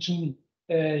insulating region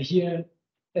here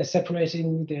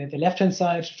separating the left-hand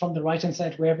side from the right-hand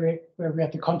side where we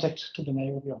have the contact to the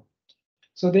niobium.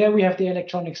 So there we have the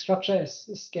electronic structure as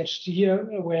sketched here,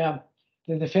 where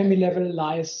the Fermi level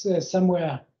lies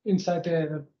somewhere inside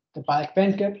the bulk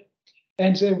band gap.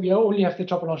 And we only have the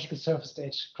topological surface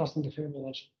state crossing the Fermi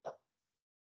edge.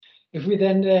 If we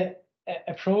then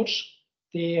approach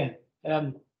the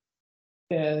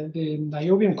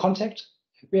niobium contact,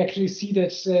 we actually see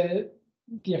that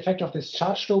the effect of this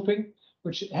charge doping,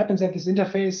 which happens at this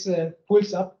interface,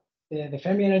 pulls up the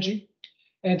Fermi energy,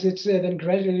 and it then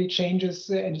gradually changes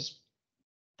and is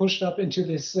pushed up into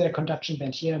this conduction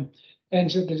band here. And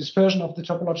the dispersion of the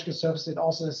topological surface state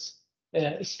also is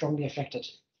strongly affected.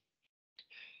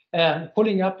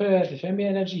 Pulling up the Fermi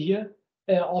energy here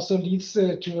also leads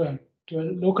to a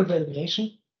local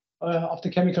variation of the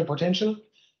chemical potential.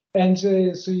 And so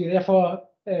you therefore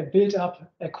build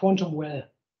up a quantum well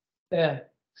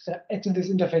at this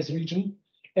interface region.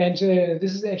 And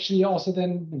this is actually also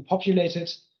then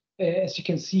populated, as you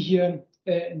can see here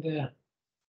in the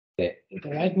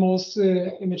rightmost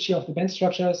image here of the band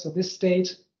structure. So this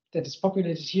state that is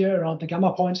populated here around the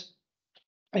gamma point,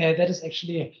 that is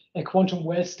actually a quantum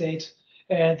well state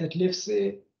that lives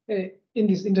in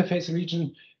this interface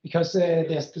region because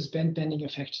there's this band bending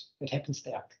effect that happens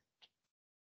there.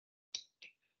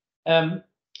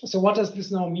 So what does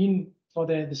this now mean for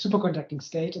the superconducting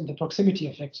state and the proximity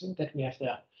effect that we have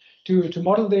there? To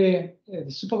model the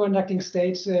superconducting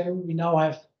state, we now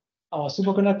have our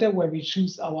superconductor where we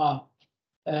choose our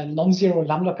non-zero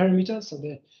lambda parameter. So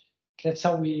that's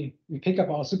how we pick up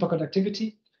our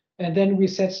superconductivity. And then we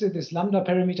set this lambda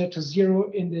parameter to 0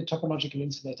 in the topological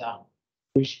insulator.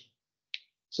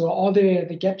 So all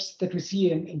the gaps that we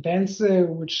see in bands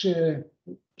which are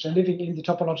living in the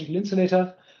topological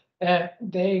insulator,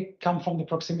 they come from the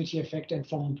proximity effect and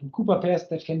from Cooper pairs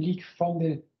that can leak from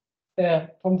the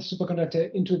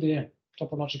superconductor into the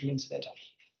topological insulator.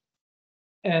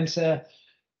 And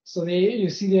so you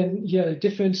see then here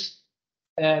different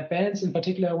bands. In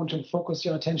particular, I want to focus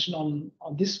your attention on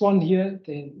this one here,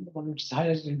 the one which is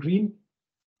highlighted in green.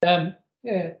 That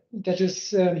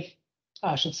is,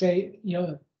 I should say,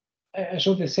 I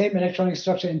showed the same electronic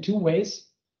structure in two ways.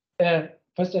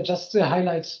 First, I just show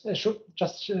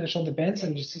the bands,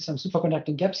 and you see some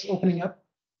superconducting gaps opening up.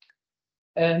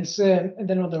 And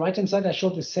then on the right-hand side, I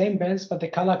showed the same bands, but the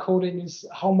color coding is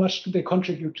how much do they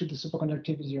contribute to the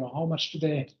superconductivity, or how much do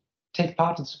they take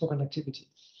part in superconductivity.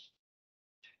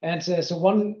 And so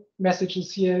one message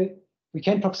is here, we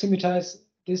can proximatize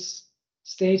this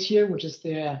state here, which is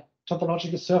the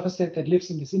topological surface state that lives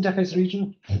in this interface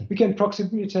region. We can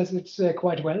proximatize it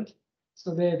quite well.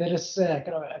 So that is kind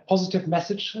of a positive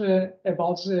message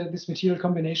about this material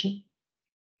combination.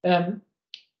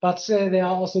 But there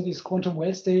are also these quantum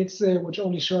well states which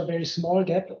only show a very small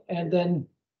gap. And then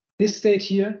this state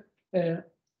here,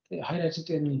 highlighted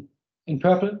in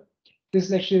purple, this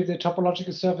is actually the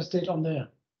topological surface state on the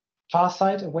far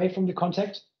side away from the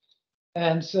contact.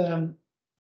 And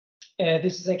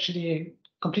this is actually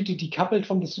completely decoupled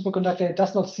from the superconductor. It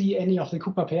does not see any of the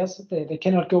Cooper pairs. They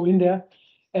cannot go in there.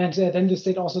 And then the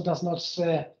state also does not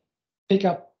pick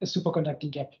up a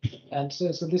superconducting gap. And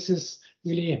so this is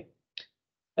really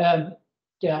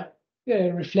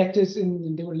reflected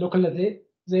in the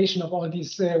localization of all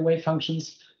these wave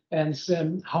functions and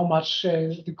how much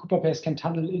the Cooper pairs can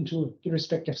tunnel into the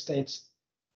respective states.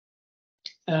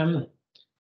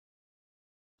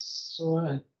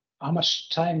 So how much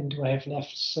time do I have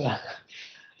left?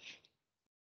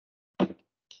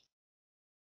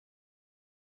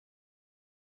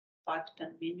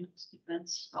 5-10 minutes,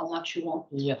 depends how much you want.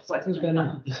 Yes,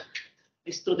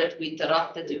 It's true that we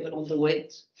interrupted you on the way.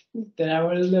 Then I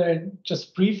will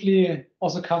just briefly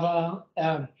also cover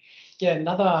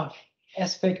another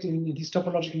aspect in these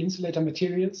topological insulator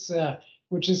materials,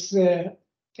 which is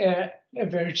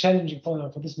very challenging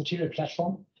for this material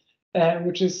platform,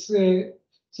 which is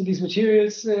so these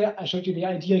materials, I showed you the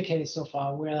ideal case so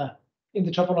far, where in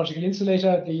the topological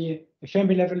insulator, the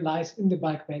Fermi level lies in the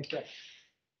bulk band gap.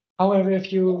 However,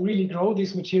 if you really grow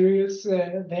these materials,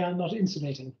 they are not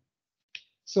insulating.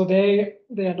 So they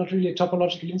are not really a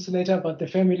topological insulator, but the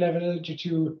Fermi level, due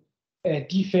to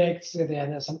defects,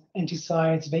 there are some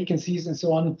antisides, vacancies, and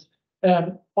so on.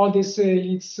 All this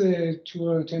leads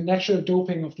to a natural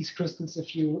doping of these crystals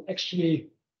if you actually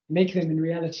make them in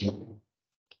reality.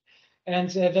 And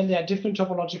then there are different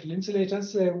topological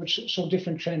insulators which show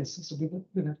different trends. So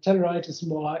the telluride is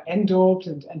more N-doped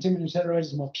and antimony telluride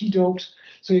is more P-doped.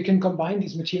 So you can combine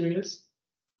these materials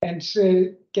and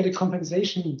get a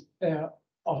compensation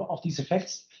of these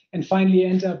effects, and finally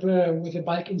end up with a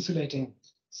bulk insulating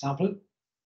sample.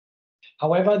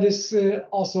 However, this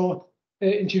also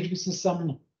introduces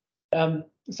some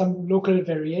local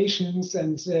variations,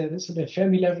 and so the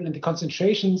Fermi level and the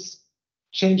concentrations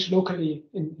change locally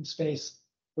in space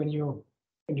when you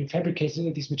fabricate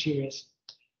these materials.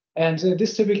 And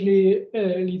this typically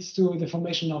leads to the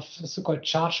formation of so-called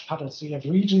charged puddles. So you have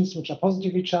regions which are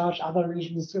positively charged, other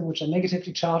regions which are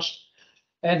negatively charged.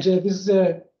 And this is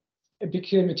a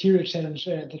big material challenge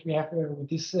that we have with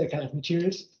these kind of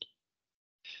materials.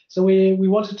 So we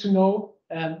wanted to know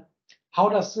how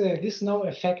does this now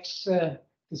affect the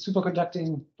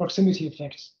superconducting proximity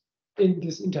effect in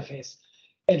this interface.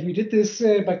 And we did this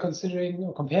by considering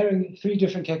or comparing 3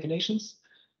 different calculations.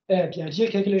 The ideal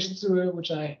calculations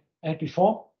which I had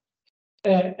before,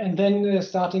 and then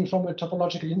starting from a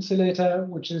topological insulator,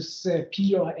 which is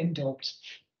P or N-doped.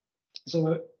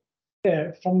 So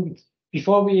from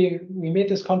before we made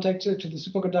this contact to the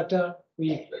superconductor,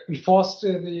 we forced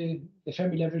the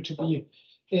Fermi level to be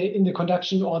in the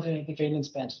conduction or the valence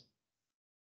band.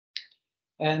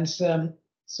 And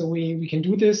so we can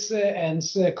do this and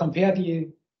compare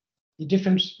the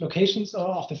different locations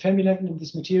of the Fermi level in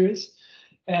these materials,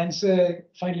 and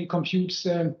finally compute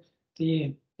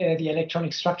the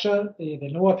electronic structure. The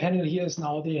lower panel here is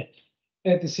now the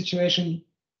situation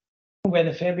where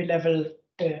the Fermi level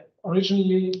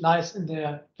originally lies in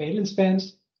the valence band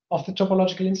of the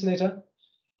topological insulator.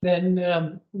 Then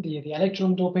the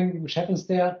electron doping, which happens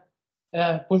there,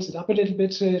 pulls it up a little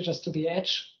bit just to the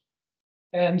edge.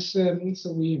 And so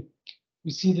we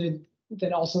see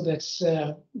then also that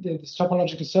this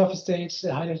topological surface state,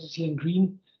 highlighted here in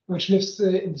green, which lives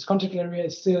in this contact area,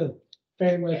 is still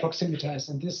very well proximatized.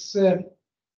 And this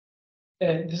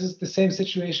is the same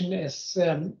situation as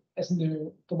in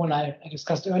the one I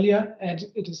discussed earlier. And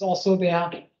it is also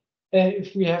there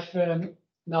if we have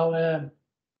now a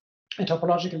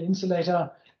topological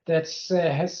insulator that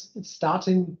has its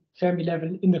starting Fermi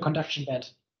level in the conduction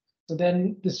band. So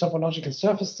then this topological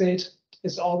surface state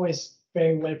is always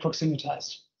very well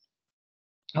proximatized.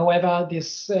 However,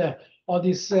 all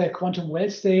these quantum well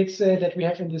states that we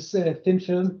have in this thin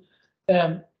film,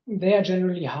 they are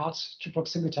generally hard to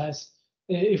proximatize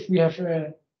if we have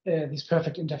these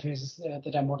perfect interfaces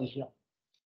that I modeled here.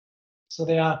 So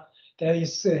there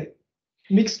is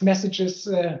mixed messages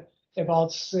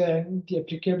about the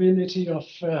applicability of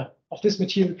this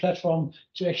material platform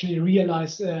to actually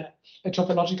realize a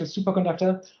topological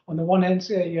superconductor. On the one hand,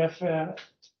 you have a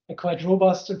quite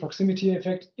robust proximity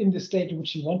effect in the state in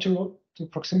which you want to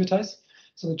proximatize.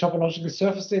 So the topological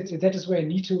surface state, that is where you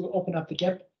need to open up the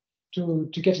gap to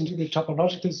get into the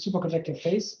topological superconducting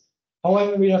phase.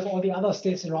 However, we have all the other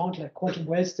states around, like quantum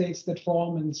well states that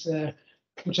form, and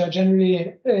which are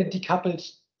generally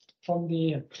decoupled from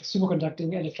the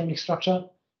superconducting electronic structure,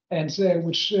 and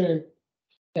which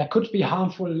could be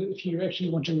harmful if you actually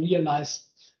want to realize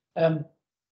a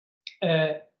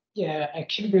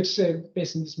qubit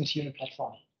based on this material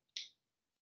platform.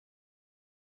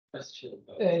 Question.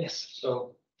 Yes.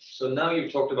 So now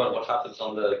you've talked about what happens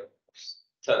on the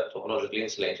topological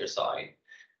insulator side,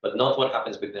 but not what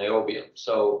happens with niobium.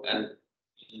 So, and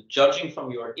judging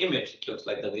from your image, it looks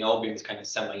like the niobium is kind of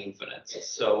semi-infinite.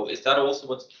 So is that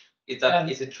also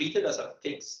is it treated as a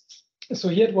fixed? So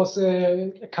here it was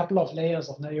a couple of layers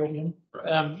of niobium.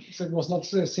 Right. So it was not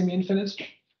semi-infinite.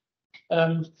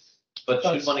 But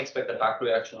should one expect a back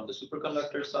reaction on the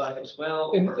superconductor side as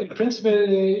well? In principle,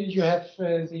 you have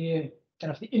the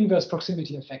kind of the inverse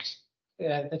proximity effect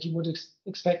that you would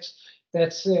expect.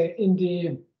 That in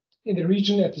the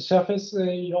region at the surface,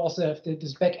 you also have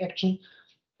this back action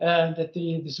that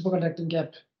the superconducting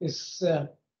gap is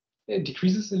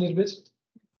decreases a little bit.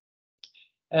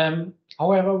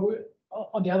 However,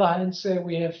 on the other hand,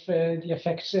 we have the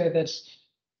effect that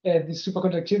the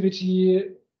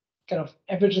superconductivity kind of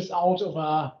averages out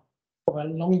over a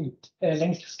long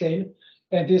length scale,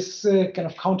 and this kind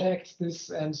of counteracts this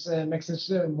and makes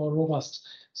it more robust.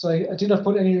 So I did not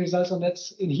put any results on that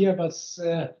in here, but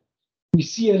we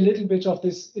see a little bit of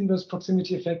this inverse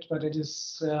proximity effect, but it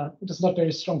is not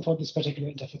very strong for this particular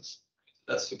interface.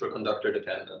 That's superconductor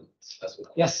dependent as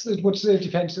well. Yes, it would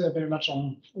depend very much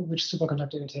on which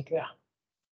superconductor you take there.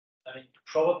 I mean,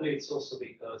 probably it's also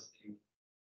because the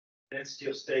density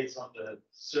of states on the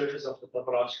surface of the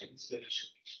topological insulator should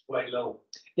be quite low.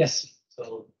 Yes.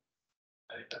 So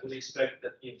I would expect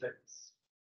that the effect is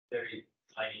very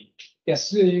tiny.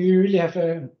 Yes, you really have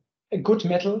a good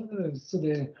metal. So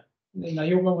the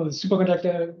Niobium or the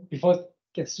superconductor, before it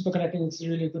gets superconducting, it's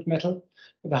really a good metal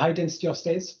with a high density of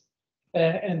states.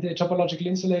 And the topological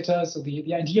insulator, so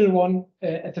the ideal one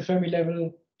at the Fermi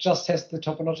level, just has the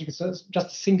topological, so just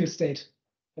a single state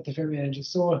at the Fermi energy.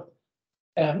 So,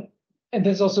 and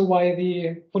that's also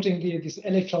why putting these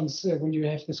electrons, when you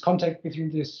have this contact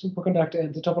between the superconductor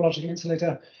and the topological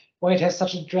insulator, why it has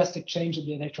such a drastic change in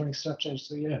the electronic structure.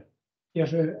 So you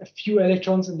have a few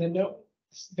electrons and then a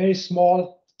very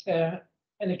small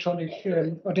electronic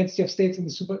or density of states in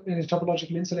the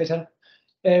topological insulator,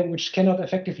 which cannot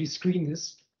effectively screen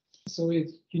this. So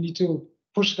you need to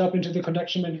push it up into the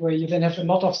conduction band where you then have a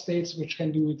lot of states which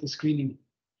can do the screening.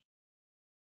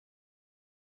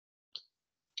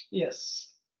 Yes.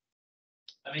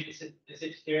 I mean, is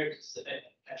it fair to say,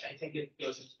 I think it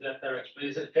goes into that direction, but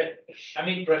is it fair? I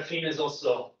mean, graphene is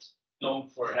also known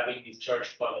for having these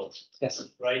charged bubbles. Yes.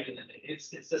 Right? And it's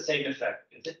the same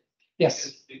effect, is it?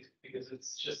 Yes. Because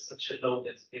it's just such a low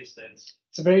density of states.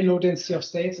 It's a very low density of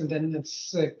states, and then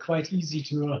it's quite easy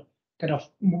to kind of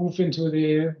move into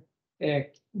the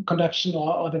conduction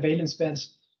or the valence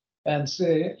bands and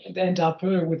end up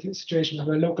with a situation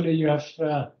where locally you have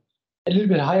a little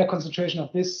bit higher concentration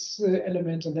of this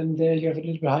element, and then there you have a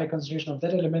little bit higher concentration of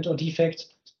that element or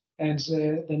defect, and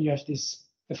then you have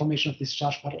the formation of these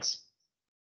charge puddles.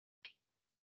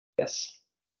 Yes.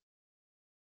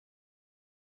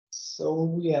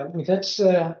 So yeah, with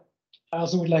that, I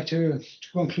also would like to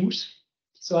conclude.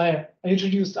 So I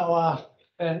introduced our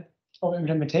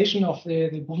implementation of the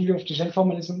Bogoliubov-de Gennes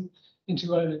formalism into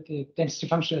the density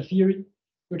functional theory,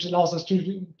 which allows us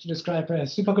to describe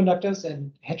superconductors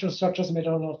and heterostructures made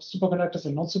out of superconductors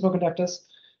and non-superconductors.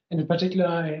 And in particular,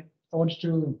 I wanted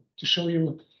to show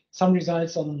you some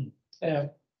results on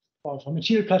for a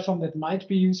material platform that might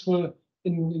be useful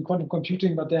in quantum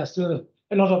computing, but there are still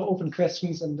a lot of open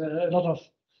questions and a lot of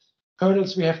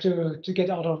hurdles we have to get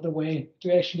out of the way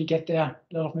to actually get there.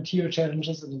 A lot of material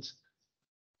challenges and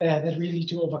that we need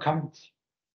to overcome.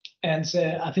 And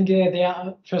I think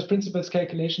their first principles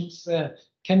calculations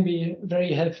can be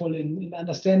very helpful in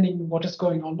understanding what is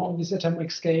going on this atomic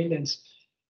scale and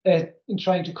in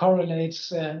trying to correlate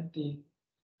the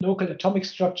local atomic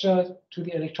structure to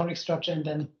the electronic structure and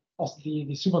then also the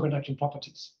superconducting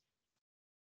properties.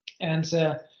 And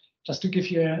just to give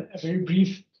you a very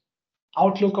brief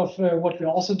outlook of what we're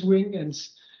also doing. And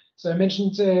so I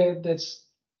mentioned that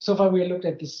so far we looked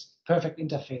at this perfect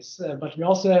interface, but we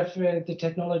also have the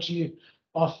technology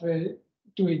of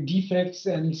doing defects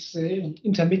and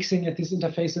intermixing at these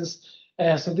interfaces.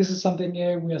 So this is something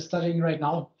we are studying right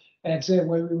now, and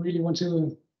where we really want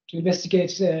to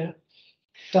investigate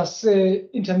does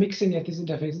intermixing at these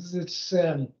interfaces,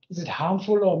 is it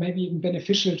harmful or maybe even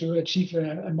beneficial to achieve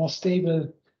a more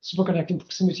stable superconducting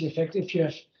proximity effect if you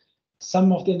have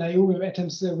some of the niobium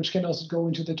atoms which can also go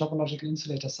into the topological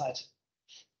insulator side.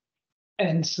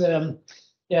 And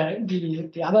yeah,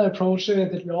 the other approach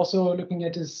that we're also looking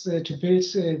at is to build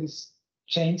these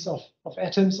chains of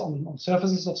atoms on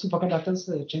surfaces of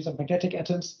superconductors, chains of magnetic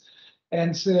atoms,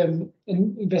 and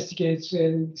investigate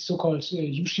so-called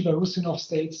U-Shiba-Rusinov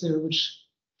states, which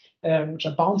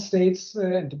are bound states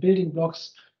and the building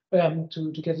blocks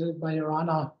to get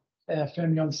Majorana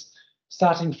fermions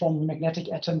starting from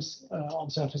magnetic atoms on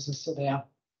surfaces. So they're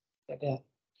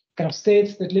kind of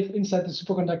states that live inside the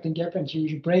superconducting gap, and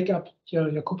you break up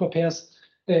your Cooper pairs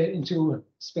into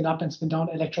spin up and spin down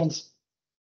electrons.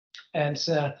 And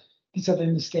these are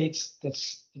then the states that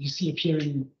you see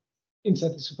appearing inside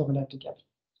the superconducting gap.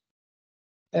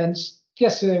 And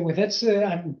yes, with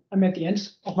that, I'm at the end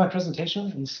of my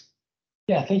presentation. And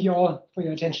yeah, thank you all for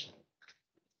your attention.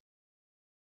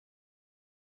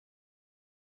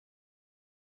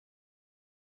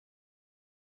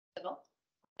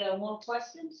 There are more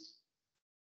questions?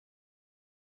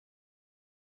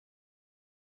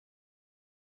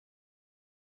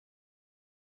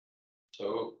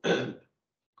 So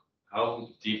how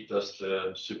deep does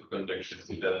the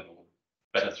superconductivity then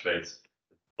penetrate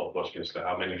the topological scale?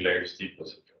 How many layers deep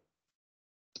does it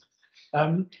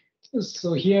go?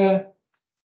 So here,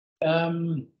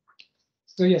 so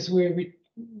yes, we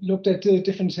looked at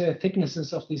different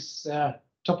thicknesses of these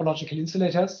topological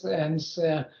insulators, and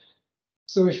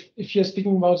so if you're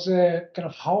speaking about kind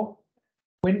of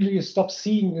when do you stop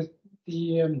seeing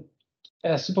the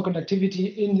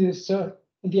superconductivity in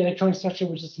the electronic structure,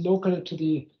 which is local to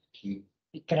the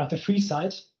kind of the free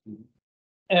side,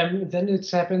 then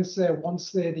it happens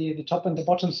once the top and the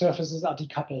bottom surfaces are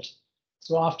decoupled.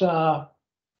 So after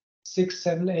 6,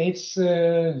 7, 8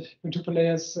 quintuple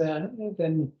layers,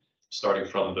 then starting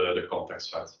from the contact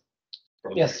side.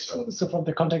 Yes, so from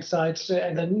the contact side,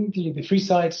 and then the free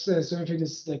side, so if it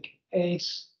is like 8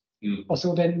 or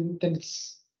so, then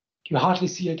it's you hardly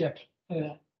see a gap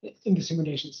in the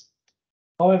simulations.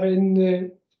 However,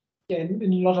 in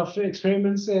a lot of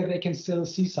experiments, they can still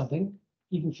see something,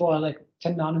 even for like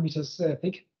 10 nanometers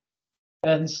thick,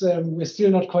 and we're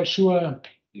still not quite sure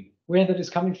where that is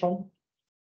coming from.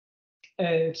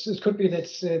 It could be that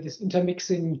this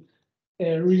intermixing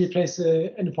really plays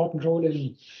an important role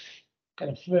in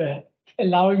kind of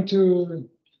allowing to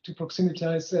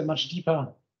proximitize much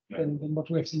deeper than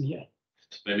what we have seen here.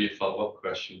 Maybe a follow-up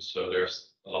question. So there's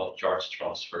a lot of charge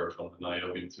transfer from the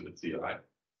niobium to the Ti.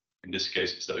 In this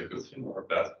case, is that a good thing or a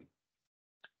bad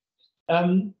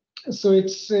thing? So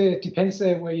it depends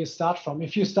where you start from.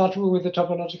 If you start with a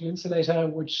topological insulator,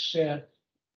 which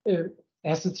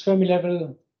has its Fermi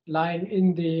level lying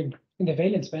in the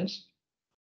valence band,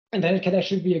 and then it can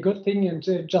actually be a good thing and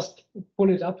just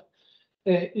pull it up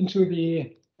into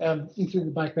the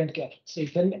bike band gap. So you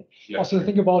can also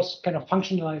think about kind of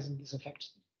functionalizing this effect.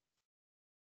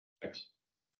 Thanks.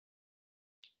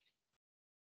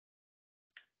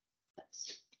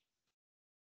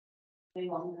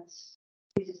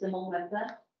 This is the moment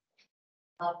that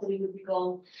after we will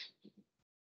become.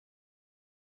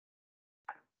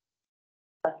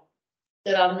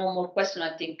 There are no more questions.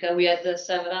 I think we had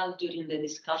several during the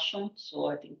discussion, so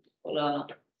I think people are.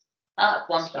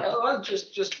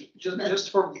 Just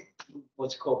for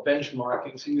what's called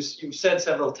benchmarking. So you said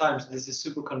several times this is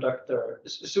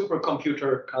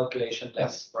supercomputer calculation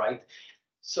length, right?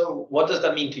 So what does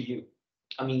that mean to you?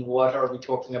 I mean, what are we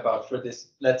talking about for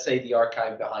this? Let's say the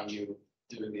archive behind you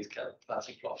doing these kind of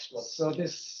classic plots. So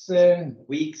this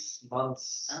weeks,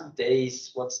 months,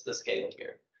 days. What's the scale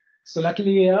here? So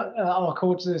luckily, our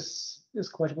code is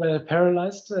quite well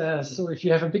parallelized. So if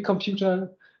you have a big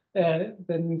computer,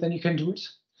 then you can do it.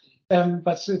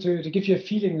 But to give you a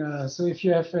feeling, so if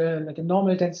you have like a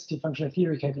normal density functional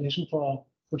theory calculation for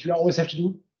which you always have to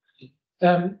do,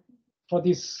 for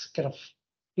these kind of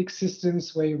big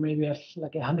systems where you maybe have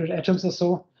like 100 atoms or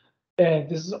so,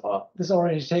 this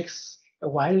already takes a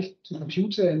while to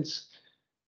compute, and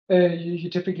you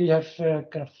typically have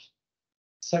kind of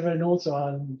several nodes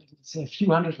or say a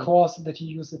few hundred cores that you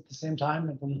use at the same time,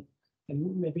 and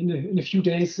maybe in a few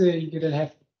days you then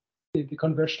have the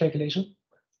converged calculation.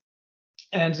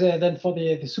 And then for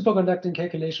the superconducting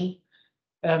calculation,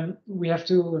 we have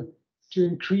to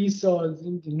increase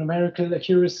the numerical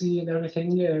accuracy and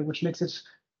everything, which makes it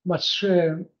much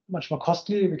more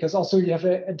costly, because also you have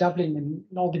a doubling in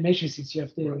all the matrices. You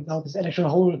have now this electron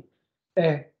hole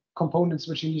components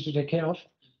which you need to take care of.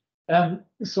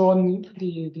 So on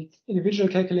the individual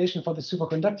calculation for the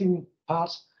superconducting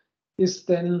part is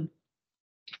then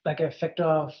like a factor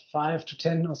of 5 to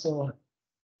 10 or so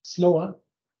slower.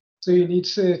 So you need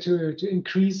to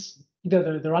increase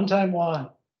either the runtime or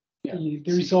the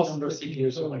resources. Number of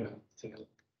CPUs or like that.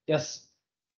 Yes.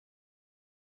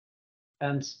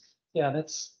 And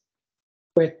that's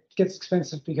where it gets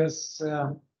expensive, because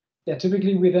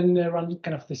typically we then run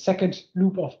kind of the second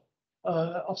loop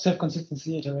of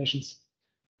self-consistency iterations.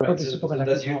 Right, so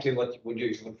that's usually what you would do.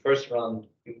 You would first run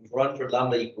for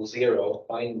lambda equals 0,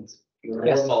 find your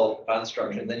normal band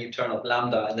structure, and then you turn up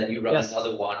lambda, and then you run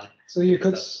another one. So you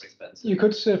could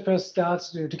first start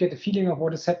to get a feeling of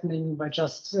what is happening by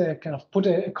just kind of put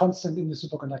a constant in the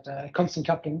superconductor, a constant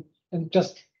coupling, and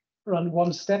just run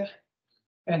one step,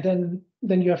 and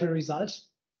then you have a result.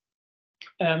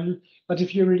 But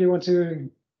if you really want to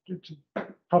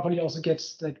properly also get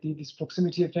like these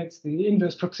proximity effects, the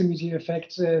inverse proximity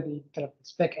effect, the kind of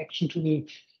back action to the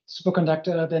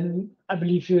superconductor, then I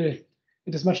believe it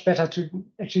is much better to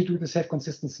actually do the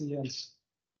self-consistency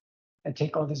and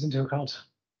take all this into account.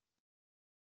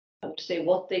 I would say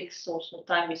what takes also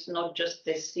time is not just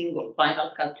a single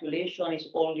final calculation, it's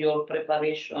all your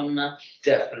preparation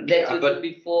Definitely. that you do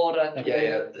before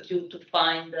to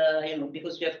find,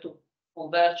 because you have to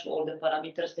converge all the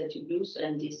parameters that you use,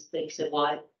 and this takes a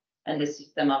while, and the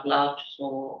system are large,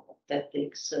 so that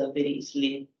takes very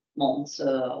easily months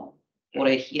or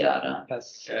a year.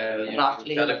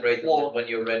 Roughly. Calibrate when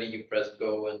you're ready, you press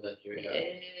go, and then you.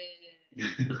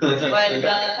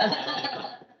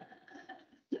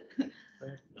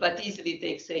 But easily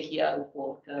takes a year of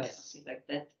work, something like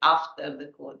that, after the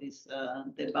code is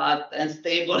debugged and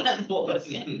stable and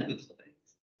working.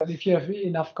 But if you have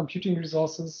enough computing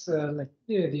resources, like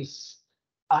these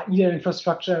either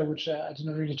infrastructure, which I did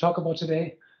not really talk about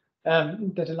today,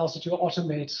 that allows you to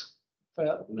automate,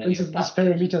 for instance, this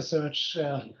parameter search,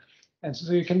 and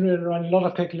so you can run a lot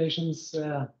of calculations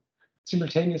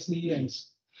simultaneously, and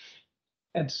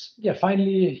And yeah,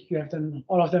 finally you have them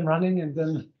all of them running, and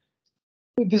then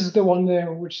this is the one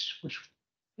which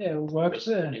worked.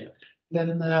 Then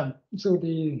so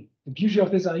the beauty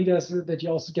of this AIDA is that you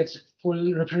also get full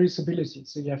reproducibility.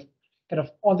 So you have kind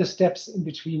of all the steps in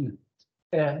between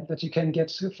that you can get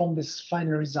from this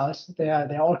final result.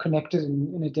 They're all connected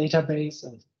in a database,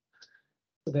 and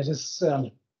so that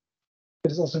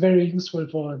is also very useful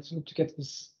to get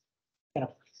this kind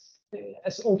of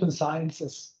as open science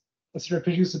as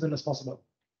reproducible as possible.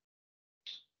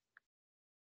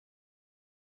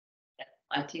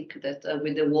 I think that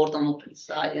with the word on open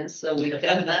science, we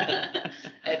can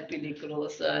happily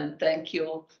close. And thank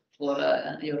you for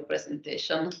your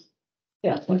presentation.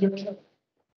 Yeah, thank you.